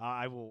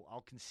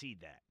 I'll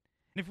concede that.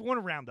 And if you want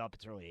to round up,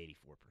 it's really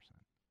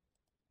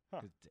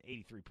 84%. It's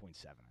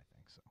 83.7, I think.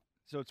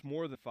 So it's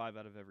more than 5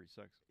 out of every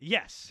 6.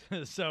 Yes.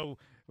 So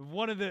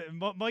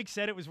Mike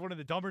said it was one of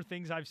the dumber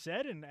things I've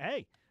said, and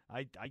hey,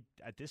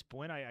 at this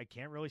point, I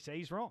can't really say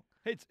he's wrong.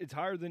 Hey, it's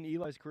higher than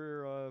Eli's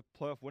career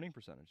playoff winning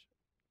percentage,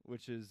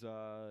 which is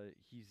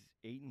he's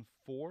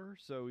 8-4,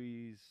 so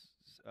he's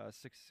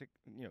 66%.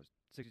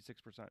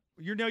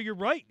 You're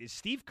right.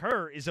 Steve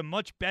Kerr is a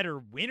much better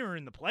winner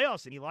in the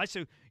playoffs than Eli.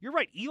 So you're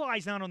right.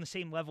 Eli's not on the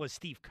same level as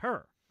Steve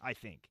Kerr, I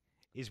think,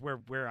 is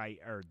where I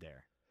erred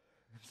there.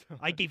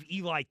 I gave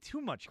Eli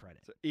too much credit.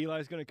 So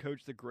Eli's going to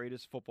coach the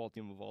greatest football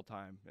team of all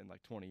time in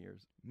like 20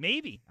 years.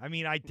 Maybe. I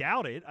mean, I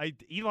doubt it.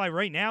 Eli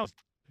right now is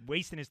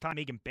wasting his time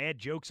making bad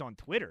jokes on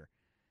Twitter.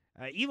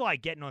 Eli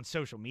getting on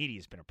social media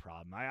has been a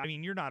problem. I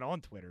mean, you're not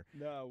on Twitter.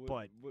 No,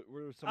 but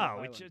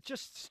it's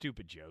just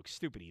stupid jokes,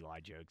 stupid Eli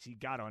jokes. He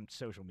got on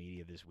social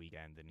media this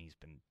weekend, and he's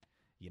been,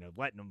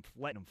 letting them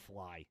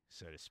fly,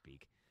 so to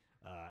speak.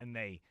 And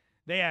they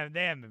haven't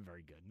been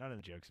very good. None of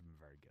the jokes have been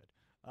very good.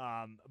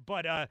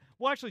 But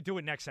we'll actually do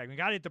it next segment. We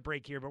got to hit the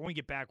break here, but when we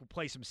get back, we'll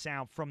play some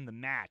sound from the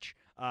match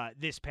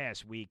this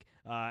past week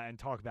and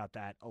talk about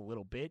that a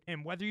little bit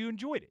and whether you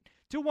enjoyed it.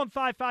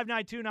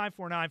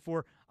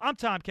 215-592-9494. I'm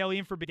Tom Kelly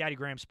in for Big Daddy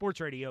Graham,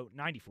 Sports Radio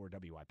 94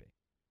 WIP.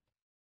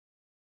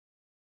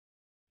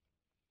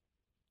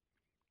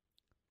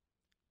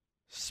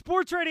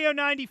 Sports Radio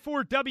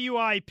 94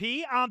 WIP.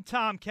 I'm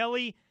Tom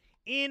Kelly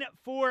in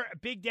for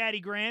Big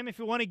Daddy Graham. If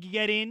you want to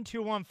get in,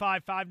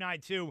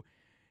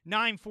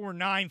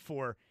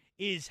 215-592-9494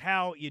 is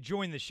how you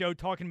join the show,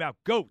 talking about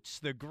GOATs,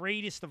 the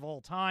greatest of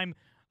all time,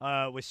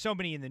 with so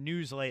many in the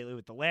news lately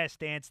with The Last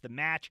Dance, The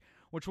Match,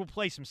 which we'll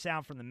play some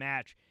sound from The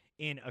Match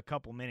in a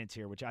couple minutes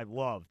here, which I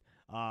loved,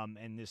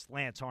 and this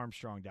Lance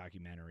Armstrong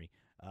documentary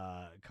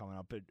coming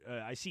up. But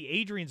I see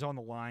Adrian's on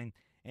the line,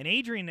 and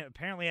Adrian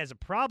apparently has a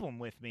problem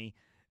with me.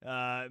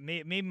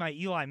 Maybe my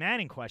Eli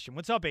Manning question.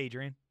 What's up,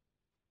 Adrian?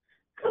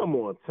 Come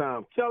on,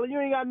 Tom Kelly. You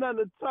ain't got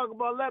nothing to talk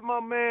about. Let my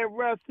man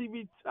rest. He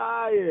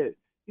retired.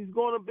 He's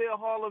going to be a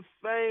Hall of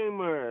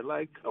Famer.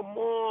 Like, come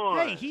on.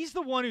 Hey, he's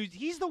the one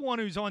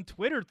who's on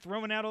Twitter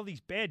throwing out all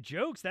these bad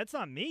jokes. That's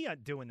not me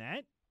doing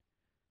that.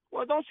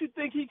 Well, don't you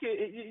think he can?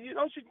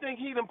 Don't you think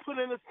he done put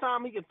in his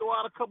time? He can throw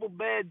out a couple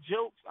bad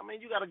jokes. I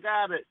mean, you got a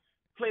guy that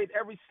played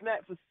every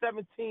snap for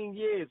 17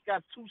 years,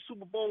 got 2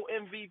 Super Bowl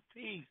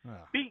MVPs,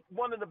 beat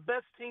one of the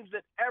best teams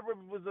that ever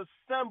was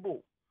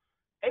assembled.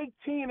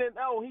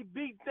 18-0, he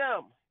beat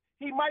them.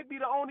 He might be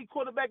the only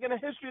quarterback in the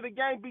history of the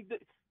game beat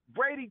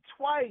Brady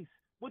twice,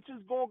 which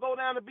is going to go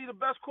down to be the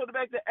best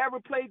quarterback that ever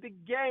played the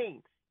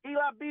game.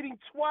 Eli beat him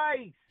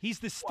twice. He's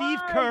the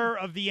Steve Kerr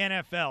of the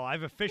NFL.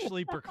 I've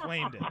officially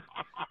proclaimed it.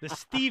 The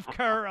Steve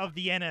Kerr of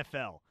the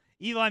NFL.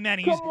 Eli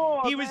Manning.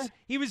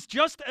 He was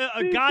just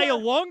a guy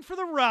along for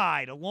the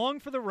ride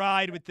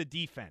with the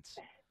defense.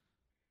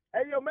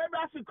 Hey, yo, maybe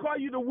I should call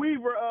you the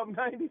Weaver of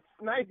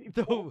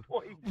 94.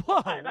 Whoa.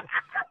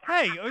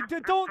 Hey,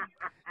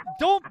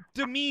 don't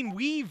demean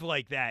Weave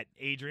like that,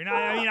 Adrian.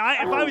 I mean,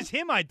 if I was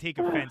him, I'd take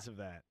offense of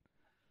that.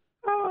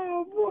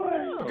 Oh,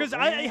 boy. Because,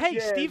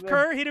 Steve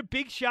Kerr hit a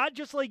big shot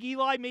just like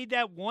Eli made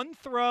that one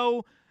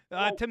throw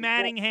to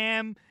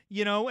Manningham,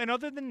 and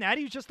other than that,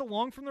 he was just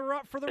along for the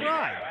ride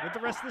with the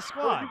rest of the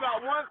squad. You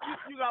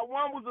got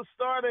one was a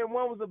starter and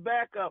one was a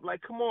backup.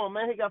 Like, come on,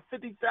 man. He got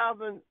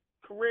 50,000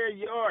 career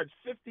yards,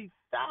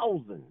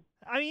 50,000.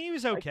 I mean, he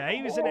was okay.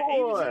 He was an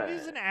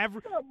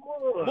average.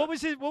 What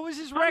was his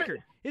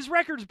record? His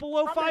record's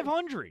below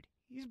 500.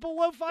 He's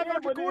below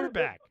 500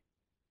 quarterback.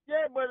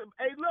 Yeah, but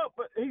hey, look,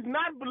 but he's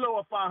not below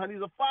a 500.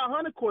 He's a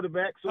 500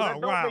 quarterback, so that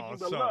don't make him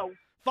below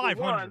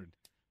 500.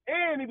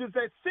 And he was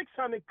at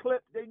 600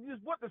 clip. They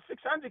just put the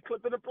 600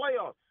 clip in the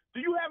playoffs.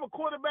 Do you have a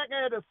quarterback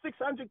that had a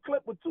 600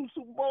 clip with 2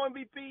 Super Bowl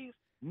MVPs?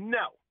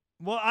 No.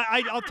 Well,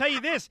 I'll tell you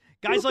this.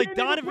 Guys like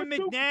Donovan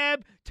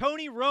McNabb,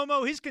 Tony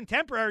Romo, his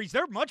contemporaries,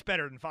 they're much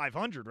better than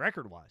 500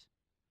 record-wise.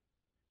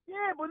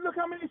 Yeah, but look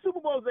how many Super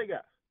Bowls they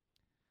got.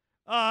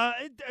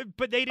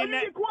 But they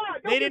didn't.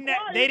 They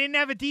didn't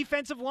have a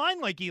defensive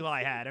line like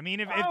Eli had. I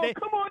mean,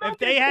 if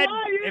they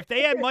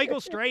had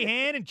Michael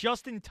Strahan and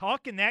Justin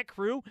Tuck and that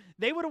crew,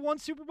 they would have won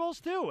Super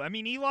Bowls too. I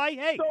mean, Eli,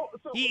 hey,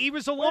 he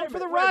was along for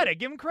the ride. I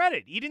give him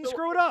credit. He didn't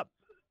screw it up.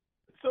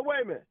 So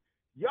wait a minute.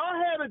 Y'all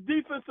had a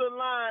defensive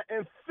line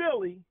in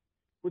Philly,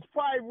 which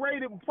probably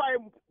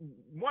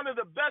one of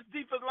the best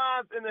defensive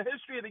lines in the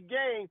history of the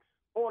game,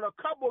 on a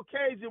couple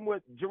occasions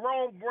with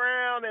Jerome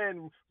Brown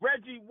and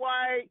Reggie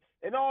White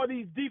and all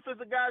these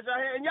defensive guys y'all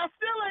had, and y'all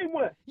still ain't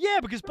win. Yeah,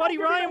 because Buddy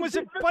Ryan was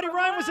a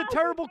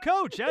terrible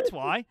coach. That's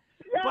why.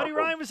 Buddy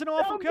Ryan was an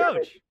awful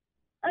coach.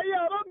 Hey,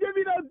 yo, don't give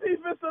me no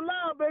defensive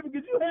line, baby,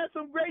 because you had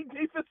some great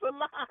defensive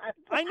lines.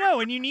 I know,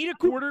 and you need a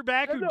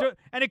quarterback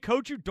and a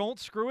coach who don't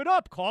screw it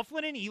up.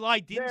 Coughlin and Eli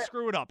didn't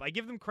screw it up. I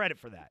give them credit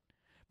for that.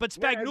 But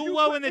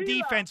Spagnuolo and the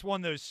defense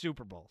won those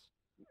Super Bowls.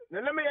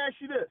 Now, let me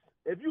ask you this.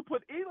 If you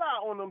put Eli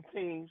on them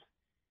teams,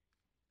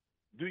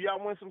 do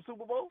y'all win some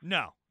Super Bowls?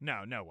 No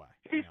way.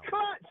 He's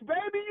clutch,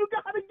 baby. You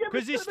got to give it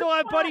because you still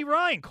have Buddy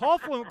Ryan.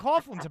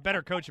 Coughlin's a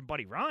better coach than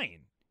Buddy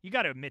Ryan. You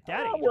got to admit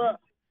that.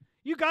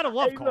 You got to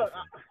love Coughlin. Look,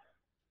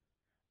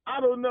 I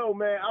don't know,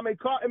 man. I mean,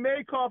 it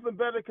made Coughlin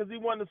better because he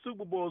won the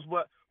Super Bowls,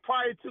 but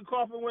prior to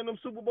Coughlin winning them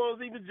Super Bowls,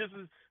 he was just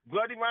as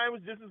Buddy Ryan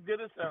was just as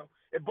good as him.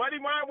 If Buddy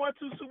Ryan won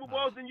 2 Super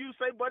Bowls, then you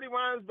say Buddy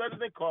Ryan's better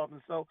than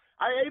Coughlin. So,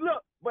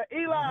 but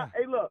Eli,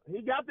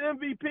 he got the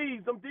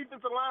MVPs. Them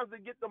defensive lines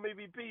didn't get them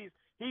MVPs.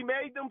 He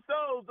made them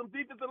throws. Them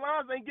defensive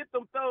lines ain't get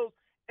them throws.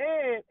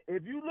 And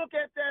if you look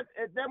at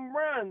them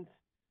runs,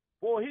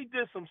 boy, he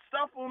did some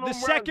stuff on them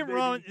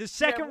runs. The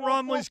second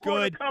run was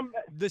good.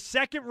 The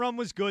second run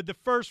was good. The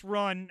first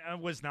run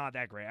was not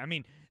that great. I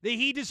mean,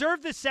 he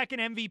deserved the second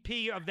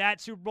MVP of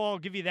that Super Bowl. I'll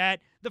give you that.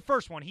 The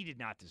first one, he did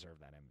not deserve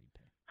that MVP.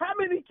 How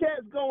many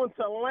cats going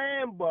to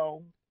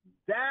Lambeau,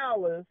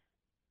 Dallas,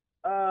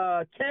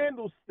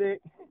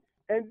 Candlestick,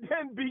 and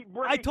then beat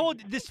Brady? I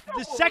told you,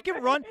 the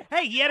second run,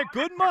 hey, he had a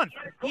good month.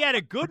 He had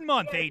a good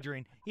month,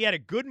 Adrian. He had a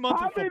good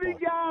month of football. How many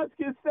guys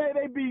can say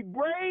they beat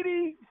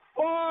Brady,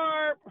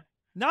 Favre?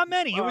 Not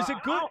many. It was a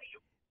good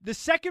 – the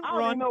second run –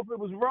 I don't know if it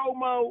was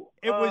Romo.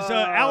 It was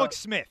Alex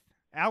Smith.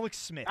 Alex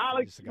Smith.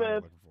 Alex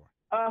Smith.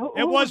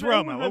 It was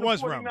Romo. It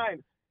was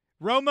Romo.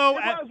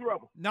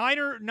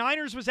 Romo.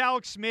 Niners was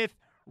Alex Smith.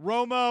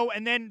 Romo,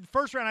 and then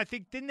first round, I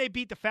think, didn't they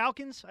beat the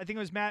Falcons? I think it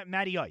was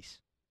Matty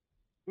Ice.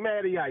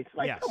 Matty Ice.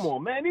 Like, yes. Come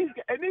on, man. These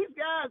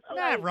guys.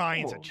 Matt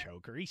Ryan's a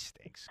choker. He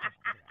stinks.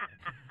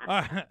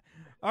 All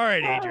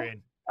right,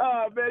 Adrian.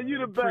 Oh man, you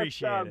the best,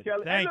 Appreciate it.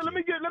 Kelly. Thank hey, you. Let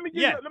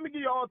me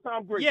give you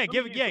all-time greats.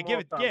 Give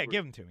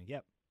them to me.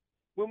 Yep.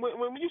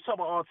 When you talk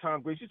about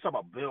all-time greats, you talk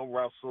about Bill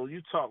Russell.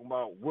 You talk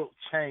about Wilt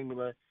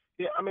Chamberlain.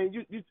 Yeah, I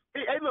mean,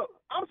 hey, look,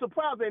 I'm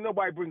surprised ain't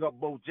nobody bring up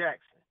Bo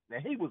Jackson. Now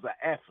he was an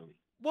athlete.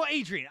 Well,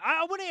 Adrian,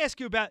 I want to ask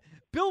you about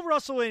Bill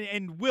Russell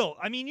and Wilt.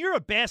 I mean, you're a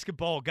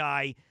basketball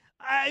guy.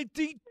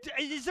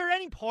 Is there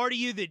any part of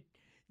you that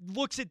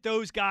looks at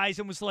those guys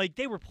and was like,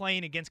 they were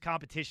playing against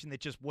competition that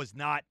just was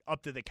not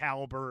up to the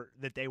caliber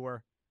that they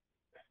were?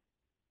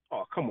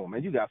 Oh, come on,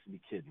 man. You got to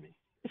be kidding me.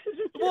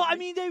 Well, I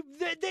mean, they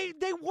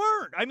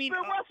weren't. I mean,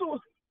 Bill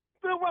Russell,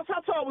 how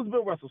tall was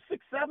Bill Russell?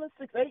 6'7",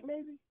 6'8",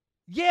 maybe?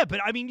 Yeah,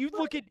 but I mean, you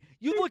look at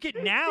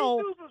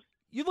now,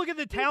 you look at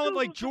the talent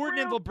like Jordan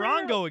and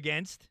LeBron go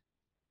against.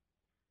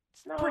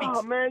 It's pretty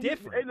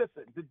different. Hey,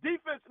 listen, the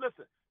defense,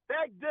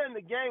 back then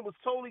the game was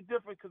totally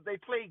different because they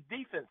played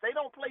defense. They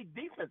don't play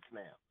defense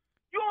now.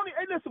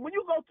 When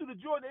you go to the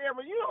Jordan era,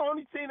 you're the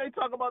only team they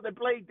talk about that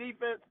played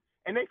defense,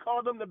 and they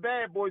call them the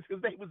bad boys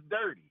because they was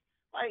dirty.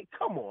 Like,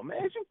 come on,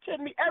 man. Are you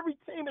kidding me? Every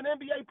team in the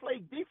NBA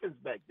played defense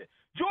back then.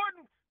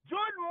 Jordan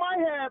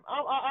might have,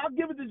 I'll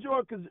give it to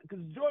Jordan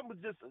because Jordan was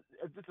just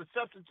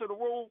exception to the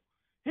rule.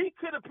 He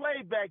could have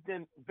played back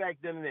then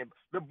and there.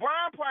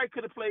 LeBron probably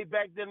could have played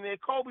back then and there.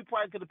 Kobe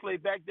probably could have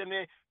played back then and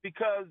there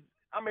because,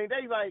 I mean,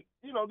 they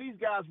these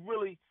guys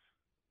really,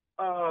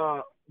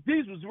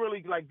 these was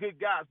really like good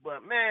guys.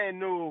 But, man,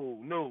 no.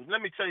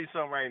 Let me tell you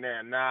something right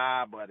now.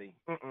 Nah, buddy.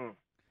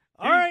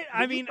 All right,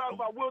 I mean. You talk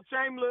about Wilt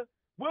Chamberlain,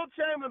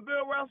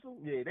 Bill Russell,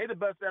 yeah, they the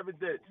best ever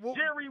did.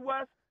 Jerry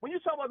West, when you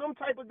talk about them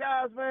type of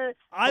guys, man.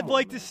 I'd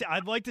like to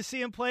see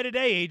him play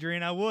today,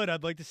 Adrian. I would.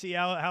 I'd like to see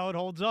how it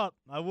holds up.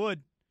 I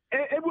would.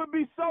 It would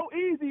be so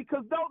easy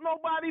because don't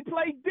nobody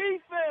play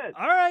defense.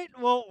 All right.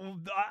 Well,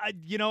 I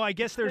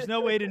guess there's no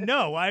way to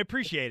know. I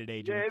appreciate it,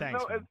 Adrian. Yeah,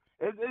 Thanks, man.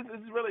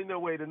 It's really no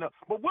way to know.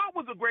 But Wilt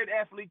was a great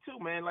athlete too,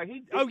 man. Like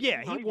he was.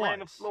 Ran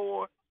the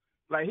floor.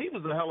 Like he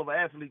was a hell of an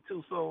athlete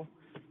too. So,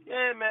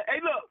 yeah, man.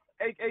 Hey, look.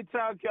 Hey,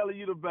 Tom Kelly,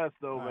 you the best,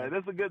 though, man.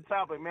 That's a good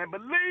topic, man.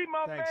 Believe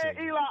my man,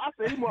 Adrian. Eli. I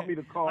said he want me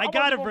to call. I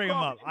got to bring him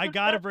up.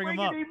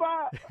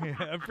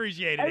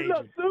 Appreciate it, Hey, Adrian.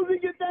 look, soon as he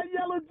get that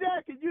yellow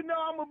jacket, you know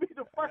I'm going to be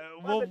the first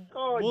one to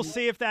call you. We'll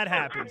see if that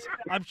happens.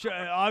 I'm sure.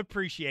 I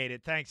appreciate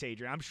it. Thanks,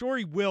 Adrian. I'm sure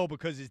he will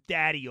because his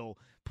daddy will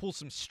pull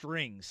some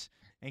strings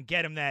and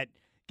get him that.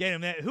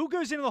 Who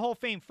goes into the Hall of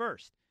Fame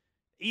first,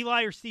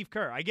 Eli or Steve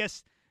Kerr? I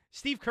guess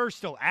Steve Kerr's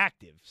still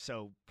active,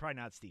 so probably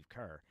not Steve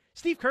Kerr.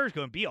 Steve Kerr's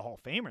going to be a Hall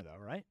of Famer, though,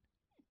 right?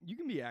 You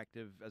can be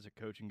active as a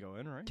coach and go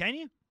in, right? Can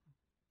you?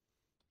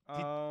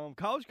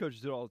 College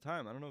coaches do it all the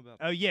time. I don't know about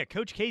that. Oh, yeah.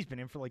 Coach K's been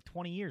in for like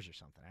 20 years or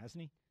something, hasn't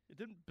he?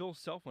 Didn't Bill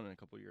Self win it a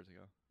couple of years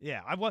ago?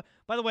 Yeah.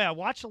 By the way, I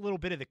watched a little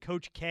bit of the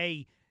Coach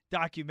K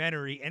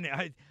documentary, and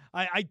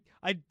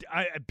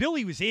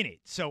Billy was in it,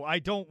 so I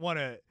don't want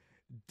to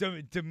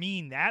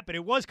demean that, but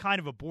it was kind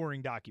of a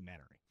boring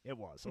documentary. It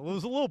was. It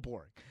was a little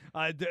boring.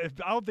 I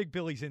don't think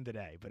Billy's in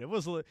today, but it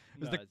was. He's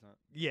not.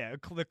 Yeah,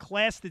 the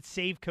class that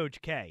saved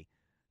Coach K.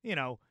 You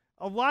know,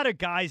 a lot of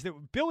guys that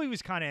Billy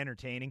was kind of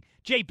entertaining.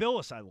 Jay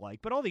Billis I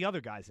like, but all the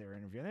other guys they were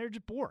interviewing, they were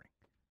just boring.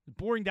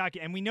 Boring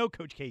and we know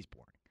Coach K's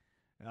boring.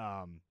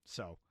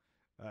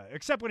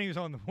 Except when he was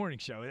on the morning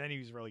show, and then he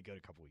was really good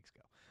a couple weeks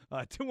ago.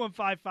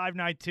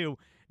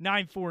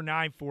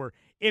 215-592-9494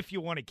 if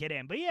you want to get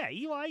in. But yeah,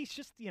 Eli's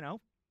just,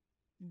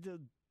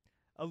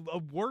 a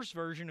worse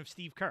version of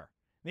Steve Kerr.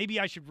 Maybe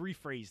I should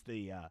rephrase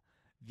the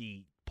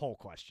poll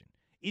question.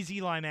 Is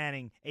Eli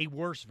Manning a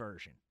worse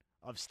version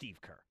of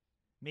Steve Kerr?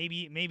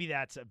 Maybe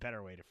that's a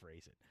better way to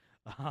phrase it.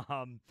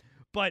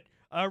 But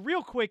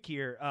real quick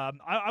here,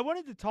 I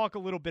wanted to talk a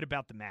little bit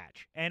about the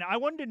match. And I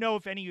wanted to know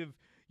if any of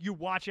you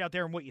watch out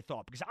there and what you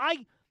thought. Because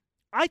I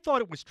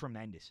thought it was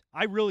tremendous.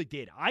 I really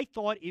did. I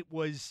thought it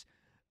was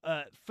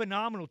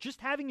phenomenal.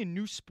 Just having a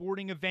new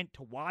sporting event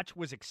to watch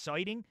was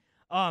exciting.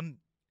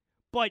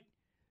 But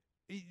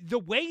the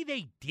way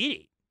they did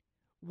it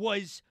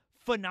was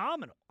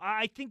phenomenal.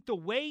 I think the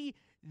way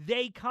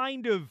they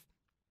kind of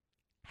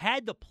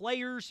had the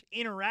players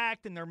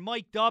interact and they're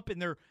mic'd up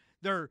and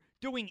they're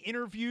doing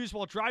interviews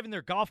while driving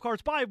their golf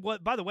carts. By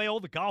the way, all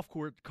the golf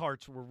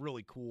carts were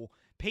really cool.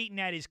 Peyton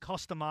had his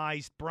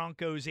customized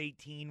Broncos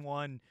 18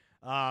 one.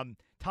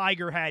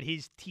 Tiger had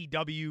his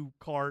TW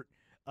cart,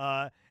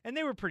 and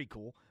they were pretty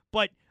cool.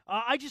 But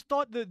I just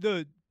thought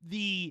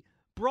the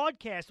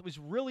broadcast was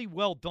really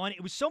well done.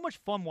 It was so much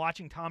fun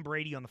watching Tom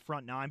Brady on the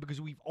front nine because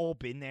we've all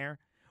been there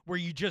where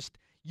you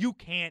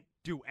can't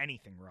do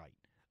anything right.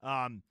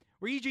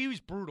 Where he was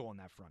brutal on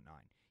that front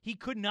nine. He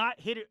could not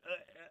hit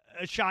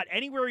a shot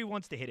anywhere he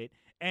wants to hit it.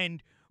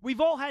 And we've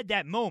all had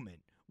that moment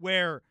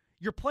where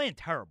you're playing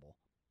terrible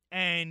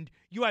and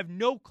you have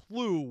no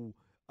clue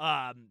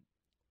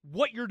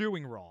what you're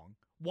doing wrong,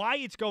 why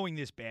it's going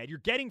this bad. You're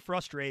getting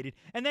frustrated.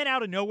 And then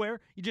out of nowhere,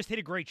 you just hit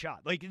a great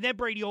shot. And then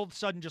Brady all of a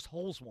sudden just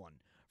holes one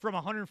from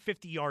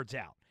 150 yards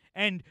out.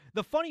 And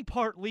the funny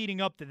part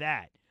leading up to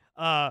that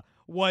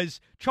was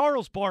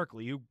Charles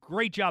Barkley, who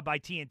great job by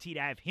TNT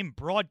to have him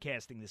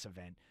broadcasting this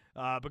event.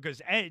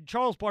 Because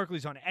Charles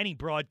Barkley's on any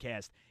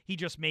broadcast, he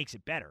just makes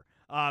it better.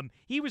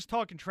 He was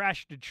talking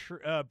trash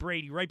to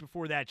Brady right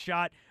before that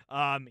shot.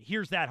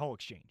 Here's that whole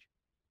exchange.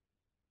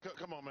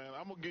 Come on, man.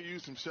 I'm going to give you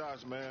some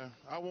shots, man.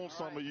 I want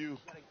some of you.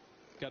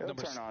 It'll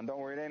turn on. Don't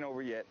worry. It ain't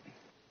over yet.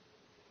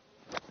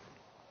 Yeah.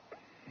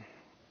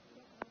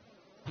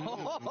 Go in!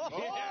 Oh, my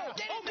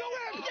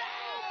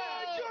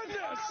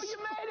goodness! Oh, you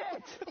made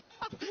it!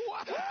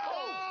 Wow!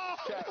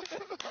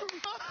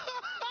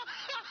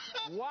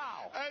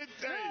 Wow! Hey,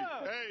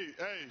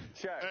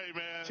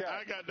 man! Chuck.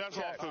 I got that's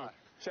all too.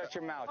 Shut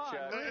your mouth,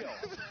 Chuck.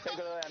 Take a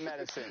look at that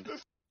medicine.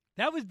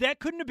 That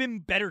couldn't have been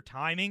better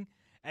timing.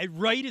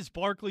 Right as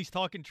Barkley's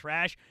talking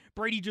trash,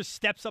 Brady just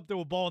steps up to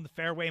a ball in the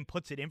fairway and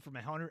puts it in from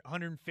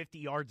 150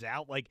 yards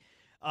out.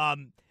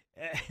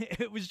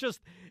 It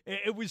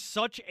was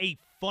such a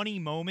funny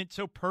moment,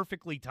 so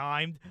perfectly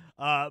timed.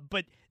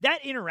 But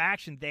that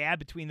interaction they had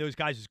between those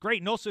guys was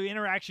great, and also the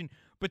interaction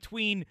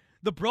between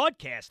the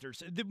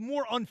broadcasters, the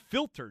more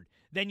unfiltered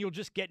than you'll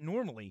just get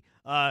normally.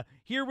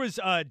 Here was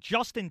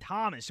Justin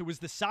Thomas, who was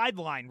the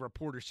sideline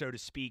reporter, so to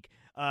speak,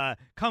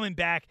 coming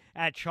back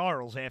at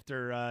Charles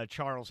after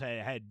Charles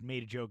had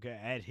made a joke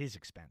at his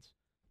expense.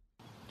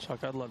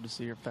 Chuck, I'd love to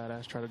see your fat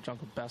ass try to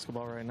junk a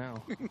basketball right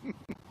now.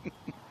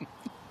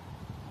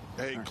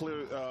 Hey,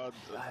 clear.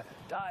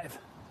 Dive.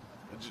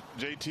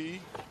 JT,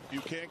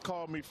 you can't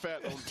call me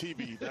fat on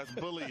TV. That's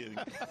bullying.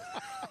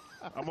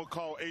 I'm going to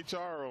call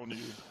HR on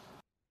you.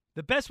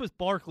 The best with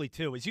Barkley,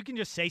 too, is you can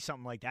just say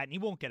something like that, and he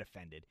won't get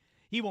offended.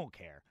 He won't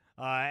care.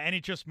 And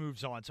it just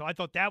moves on. So I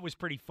thought that was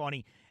pretty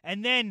funny.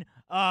 And then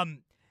the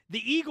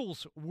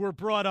Eagles were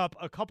brought up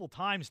a couple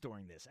times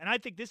during this. And I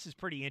think this is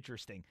pretty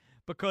interesting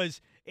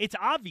because it's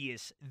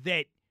obvious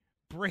that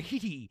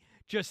Brady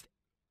just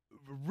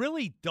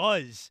really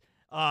does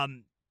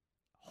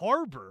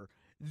harbor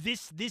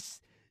this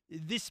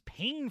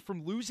pain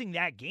from losing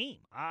that game.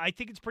 I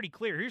think it's pretty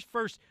clear. Here's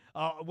first,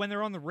 when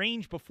they're on the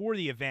range before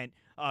the event,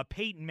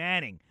 Peyton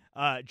Manning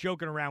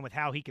joking around with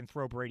how he can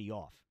throw Brady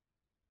off.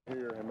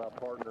 Here and my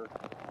partner,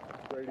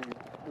 Brady,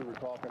 we were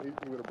talking,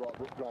 he would have brought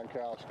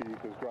Gronkowski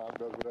because Gronk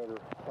does whatever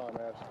Tom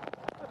asked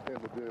him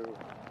to do.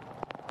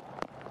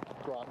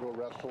 Gronk go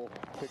wrestle,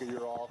 take a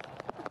year off,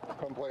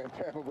 come play in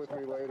Tampa with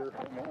me later,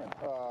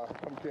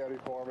 come caddy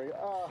for me.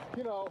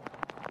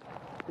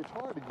 It's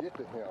hard to get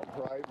to him,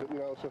 right? But,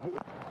 so,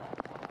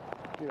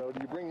 do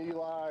you bring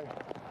Eli?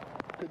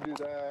 Could do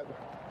that.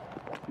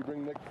 You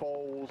bring Nick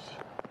Foles,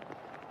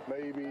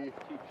 maybe.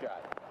 Cheap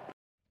shot.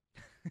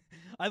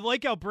 I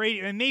like how Brady,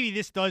 and maybe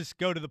this does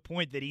go to the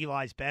point that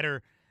Eli's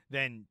better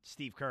than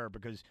Steve Kerr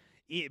because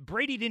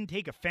Brady didn't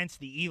take offense to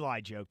the Eli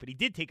joke, but he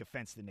did take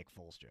offense to the Nick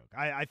Foles joke.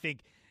 I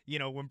think,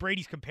 when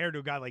Brady's compared to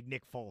a guy like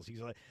Nick Foles,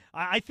 he's like,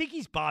 I think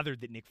he's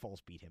bothered that Nick Foles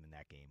beat him in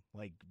that game.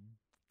 Like,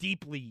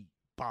 deeply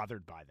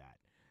bothered by that.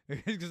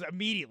 Because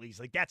immediately he's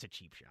like, that's a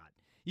cheap shot.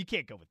 You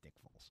can't go with Nick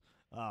Foles.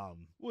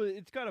 Well,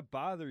 it's got to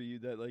bother you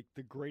that,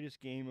 the greatest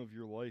game of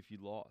your life you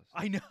lost.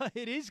 I know.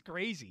 It is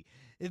crazy.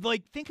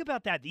 Think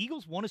about that. The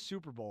Eagles won a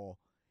Super Bowl,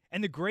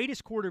 and the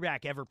greatest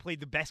quarterback ever played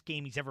the best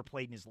game he's ever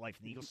played in his life,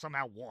 and the Eagles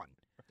somehow won.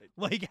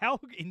 Right. How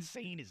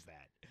insane is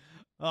that?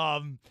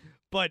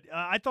 But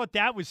I thought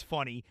that was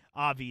funny,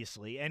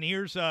 obviously. And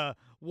here's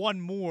one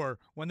more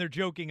when they're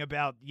joking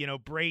about,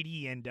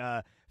 Brady and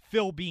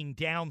Phil being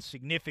down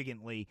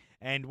significantly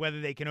and whether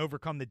they can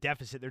overcome the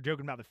deficit. They're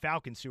joking about the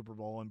Falcons Super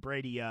Bowl, and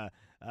Brady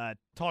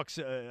talks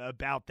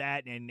about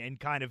that and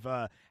kind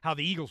of how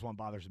the Eagles one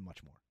bothers him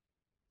much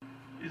more.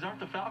 These aren't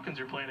the Falcons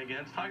you're playing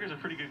against. Tiger's a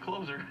pretty good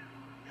closer.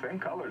 Same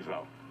colors,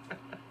 though.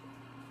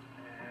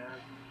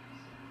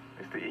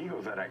 It's the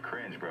Eagles that I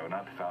cringe, bro,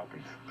 not the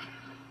Falcons.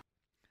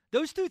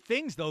 Those two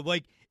things, though,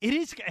 it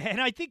is,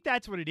 and I think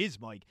that's what it is,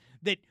 Mike,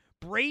 that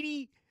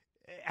Brady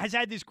has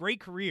had this great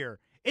career.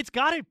 It's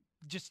got to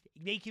just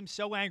make him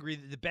so angry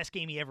that the best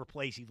game he ever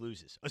plays, he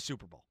loses a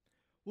Super Bowl.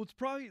 Well, it's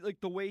probably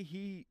like the way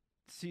he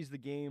sees the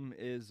game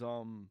is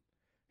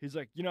he's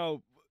like,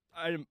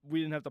 we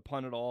didn't have to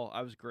punt at all.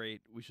 I was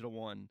great. We should have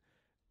won.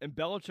 And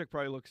Belichick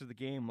probably looks at the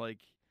game like,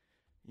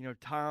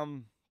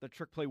 Tom, the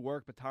trick play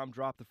worked, but Tom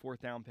dropped the 4th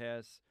down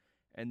pass,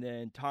 and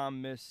then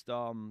Tom missed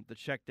the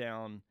check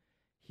down.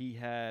 He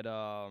had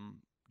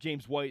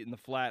James White in the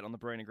flat on the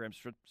Brandon Graham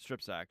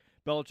strip sack.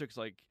 Belichick's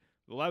like,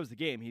 well, that was the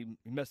game. He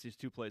messed these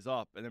 2 plays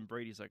up, and then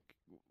Brady's like,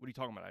 what are you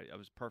talking about? I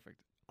was perfect.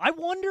 I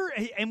wonder,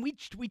 and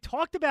we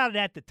talked about it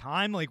at the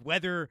time, like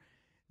whether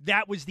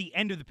that was the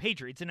end of the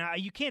Patriots. And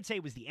you can't say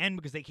it was the end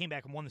because they came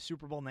back and won the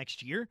Super Bowl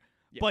next year.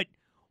 Yeah. But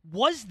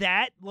was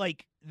that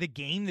like the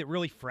game that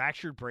really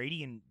fractured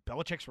Brady and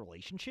Belichick's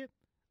relationship?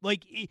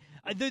 Like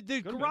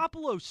the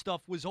Garoppolo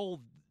stuff was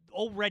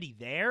already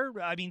there.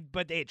 I mean,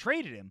 but they had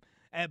traded him.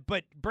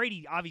 But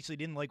Brady obviously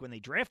didn't like when they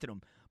drafted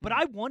him. But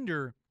I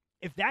wonder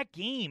if that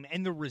game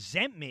and the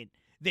resentment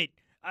that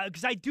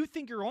because I do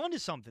think you're onto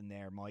something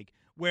there, Mike,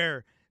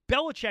 where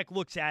Belichick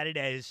looks at it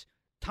as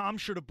Tom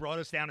should have brought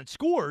us down and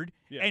scored,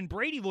 and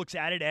Brady looks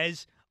at it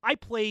as I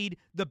played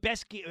the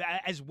best game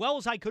as well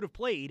as I could have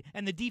played,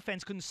 and the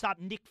defense couldn't stop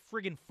Nick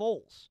friggin'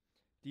 Foles.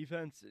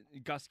 Defense,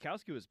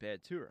 Gostkowski was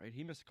bad too, right?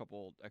 He missed a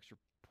couple extra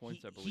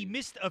points, I believe. He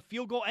missed a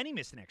field goal and he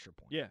missed an extra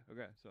point. Yeah,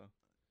 okay, so.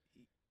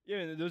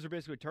 Yeah, those are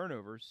basically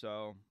turnovers,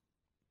 so,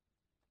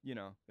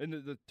 and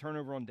the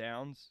turnover on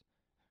downs.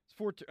 It's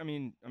 4. I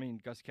mean,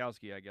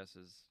 Gostkowski, I guess,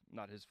 is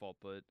not his fault,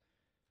 but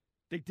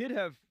they did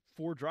have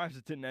 4 drives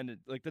that didn't end it.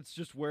 Like, that's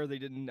just where they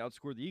didn't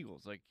outscore the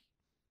Eagles. Like,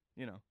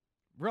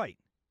 Right.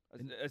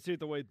 I see it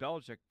the way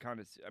Belichick kind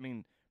of. I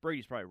mean,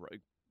 Brady's probably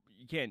right.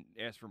 You can't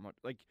ask for much.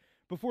 Like,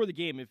 before the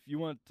game, if you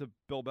went to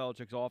Bill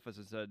Belichick's office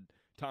and said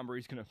Tom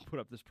Brady's going to put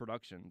up this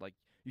production, like,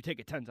 you take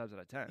it 10 times out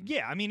of 10.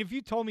 Yeah, I mean, if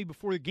you told me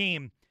before the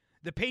game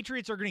the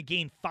Patriots are going to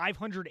gain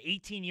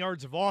 518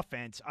 yards of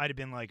offense, I'd have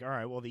been like, all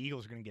right, well, the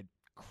Eagles are going to get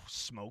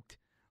smoked.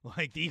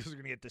 Like, the Eagles are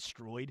going to get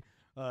destroyed.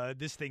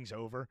 This thing's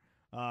over.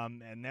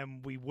 And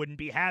then we wouldn't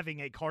be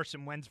having a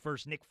Carson Wentz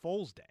versus Nick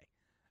Foles day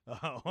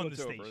on the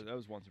station. Over. That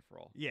was once and for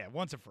all. Yeah,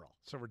 once and for all.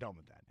 So we're done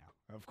with that now,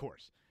 of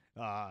course.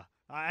 I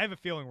have a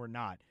feeling we're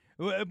not.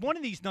 One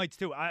of these nights,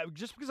 too,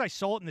 just because I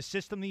saw it in the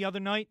system the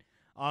other night,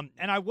 and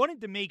I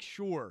wanted to make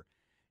sure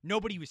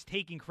nobody was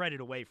taking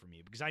credit away from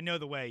you because I know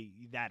the way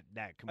that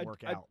can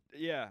work out.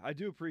 I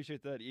do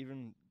appreciate that.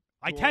 Even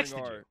I texted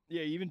you.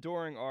 Yeah, even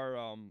during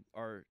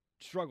our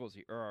struggles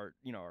or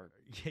our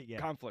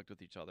conflict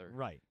with each other.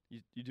 Right.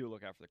 You do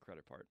look out for the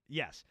credit part.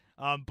 Yes.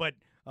 But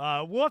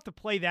we'll have to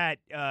play that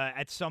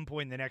at some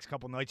point in the next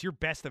couple nights. Your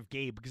best of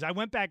Gabe, because I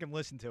went back and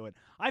listened to it.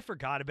 I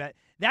forgot about it.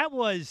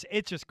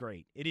 It's just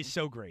great. It is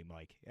so great,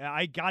 Mike.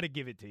 I got to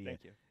give it to you.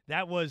 Thank you.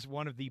 That was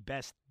one of the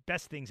best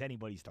things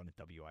anybody's done at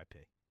WIP.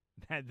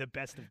 The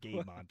best of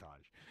Gabe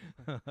montage.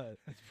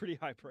 That's pretty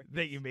high praise.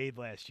 That you made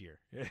last year.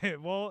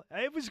 Well,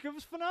 it was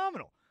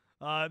phenomenal.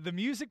 The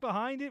music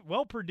behind it,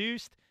 well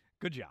produced.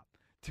 Good job.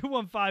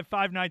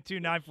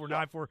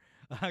 215-592-9494.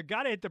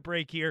 Got to hit the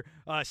break here.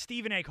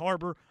 Stephen Egg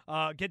Harbor,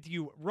 get to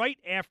you right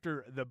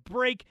after the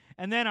break.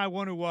 And then I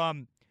want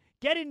to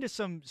get into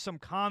some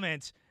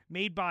comments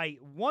made by an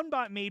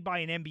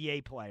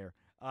NBA player,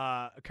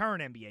 a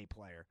current NBA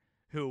player,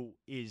 who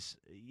is,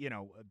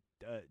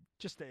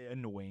 just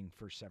annoying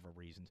for several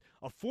reasons.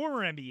 A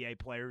former NBA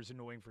player is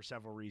annoying for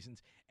several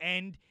reasons.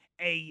 And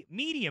a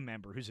media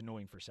member who's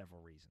annoying for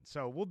several reasons.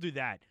 So we'll do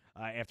that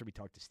after we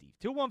talk to Steve.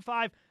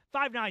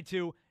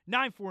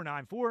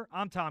 215-592-9494.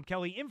 I'm Tom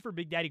Kelly, in for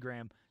Big Daddy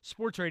Graham,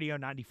 Sports Radio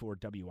 94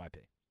 WIP.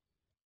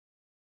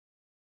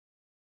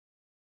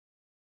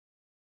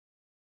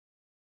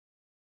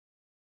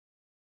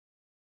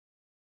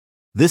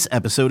 This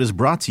episode is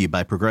brought to you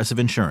by Progressive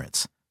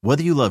Insurance.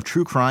 Whether you love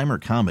true crime or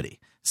comedy,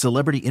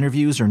 celebrity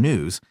interviews or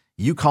news,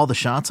 you call the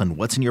shots on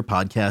what's in your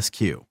podcast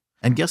queue.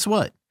 And guess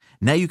what?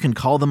 Now you can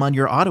call them on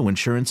your auto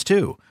insurance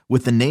too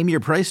with the Name Your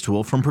Price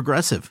tool from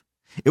Progressive.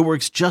 It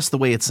works just the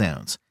way it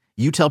sounds.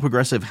 You tell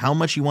Progressive how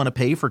much you want to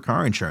pay for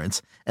car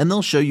insurance, and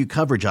they'll show you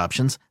coverage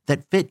options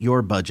that fit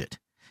your budget.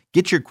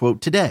 Get your quote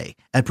today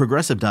at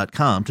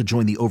Progressive.com to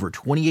join the over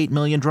 28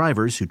 million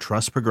drivers who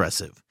trust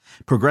Progressive.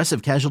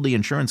 Progressive Casualty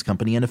Insurance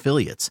Company and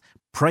Affiliates.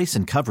 Price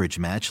and coverage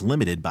match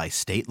limited by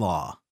state law.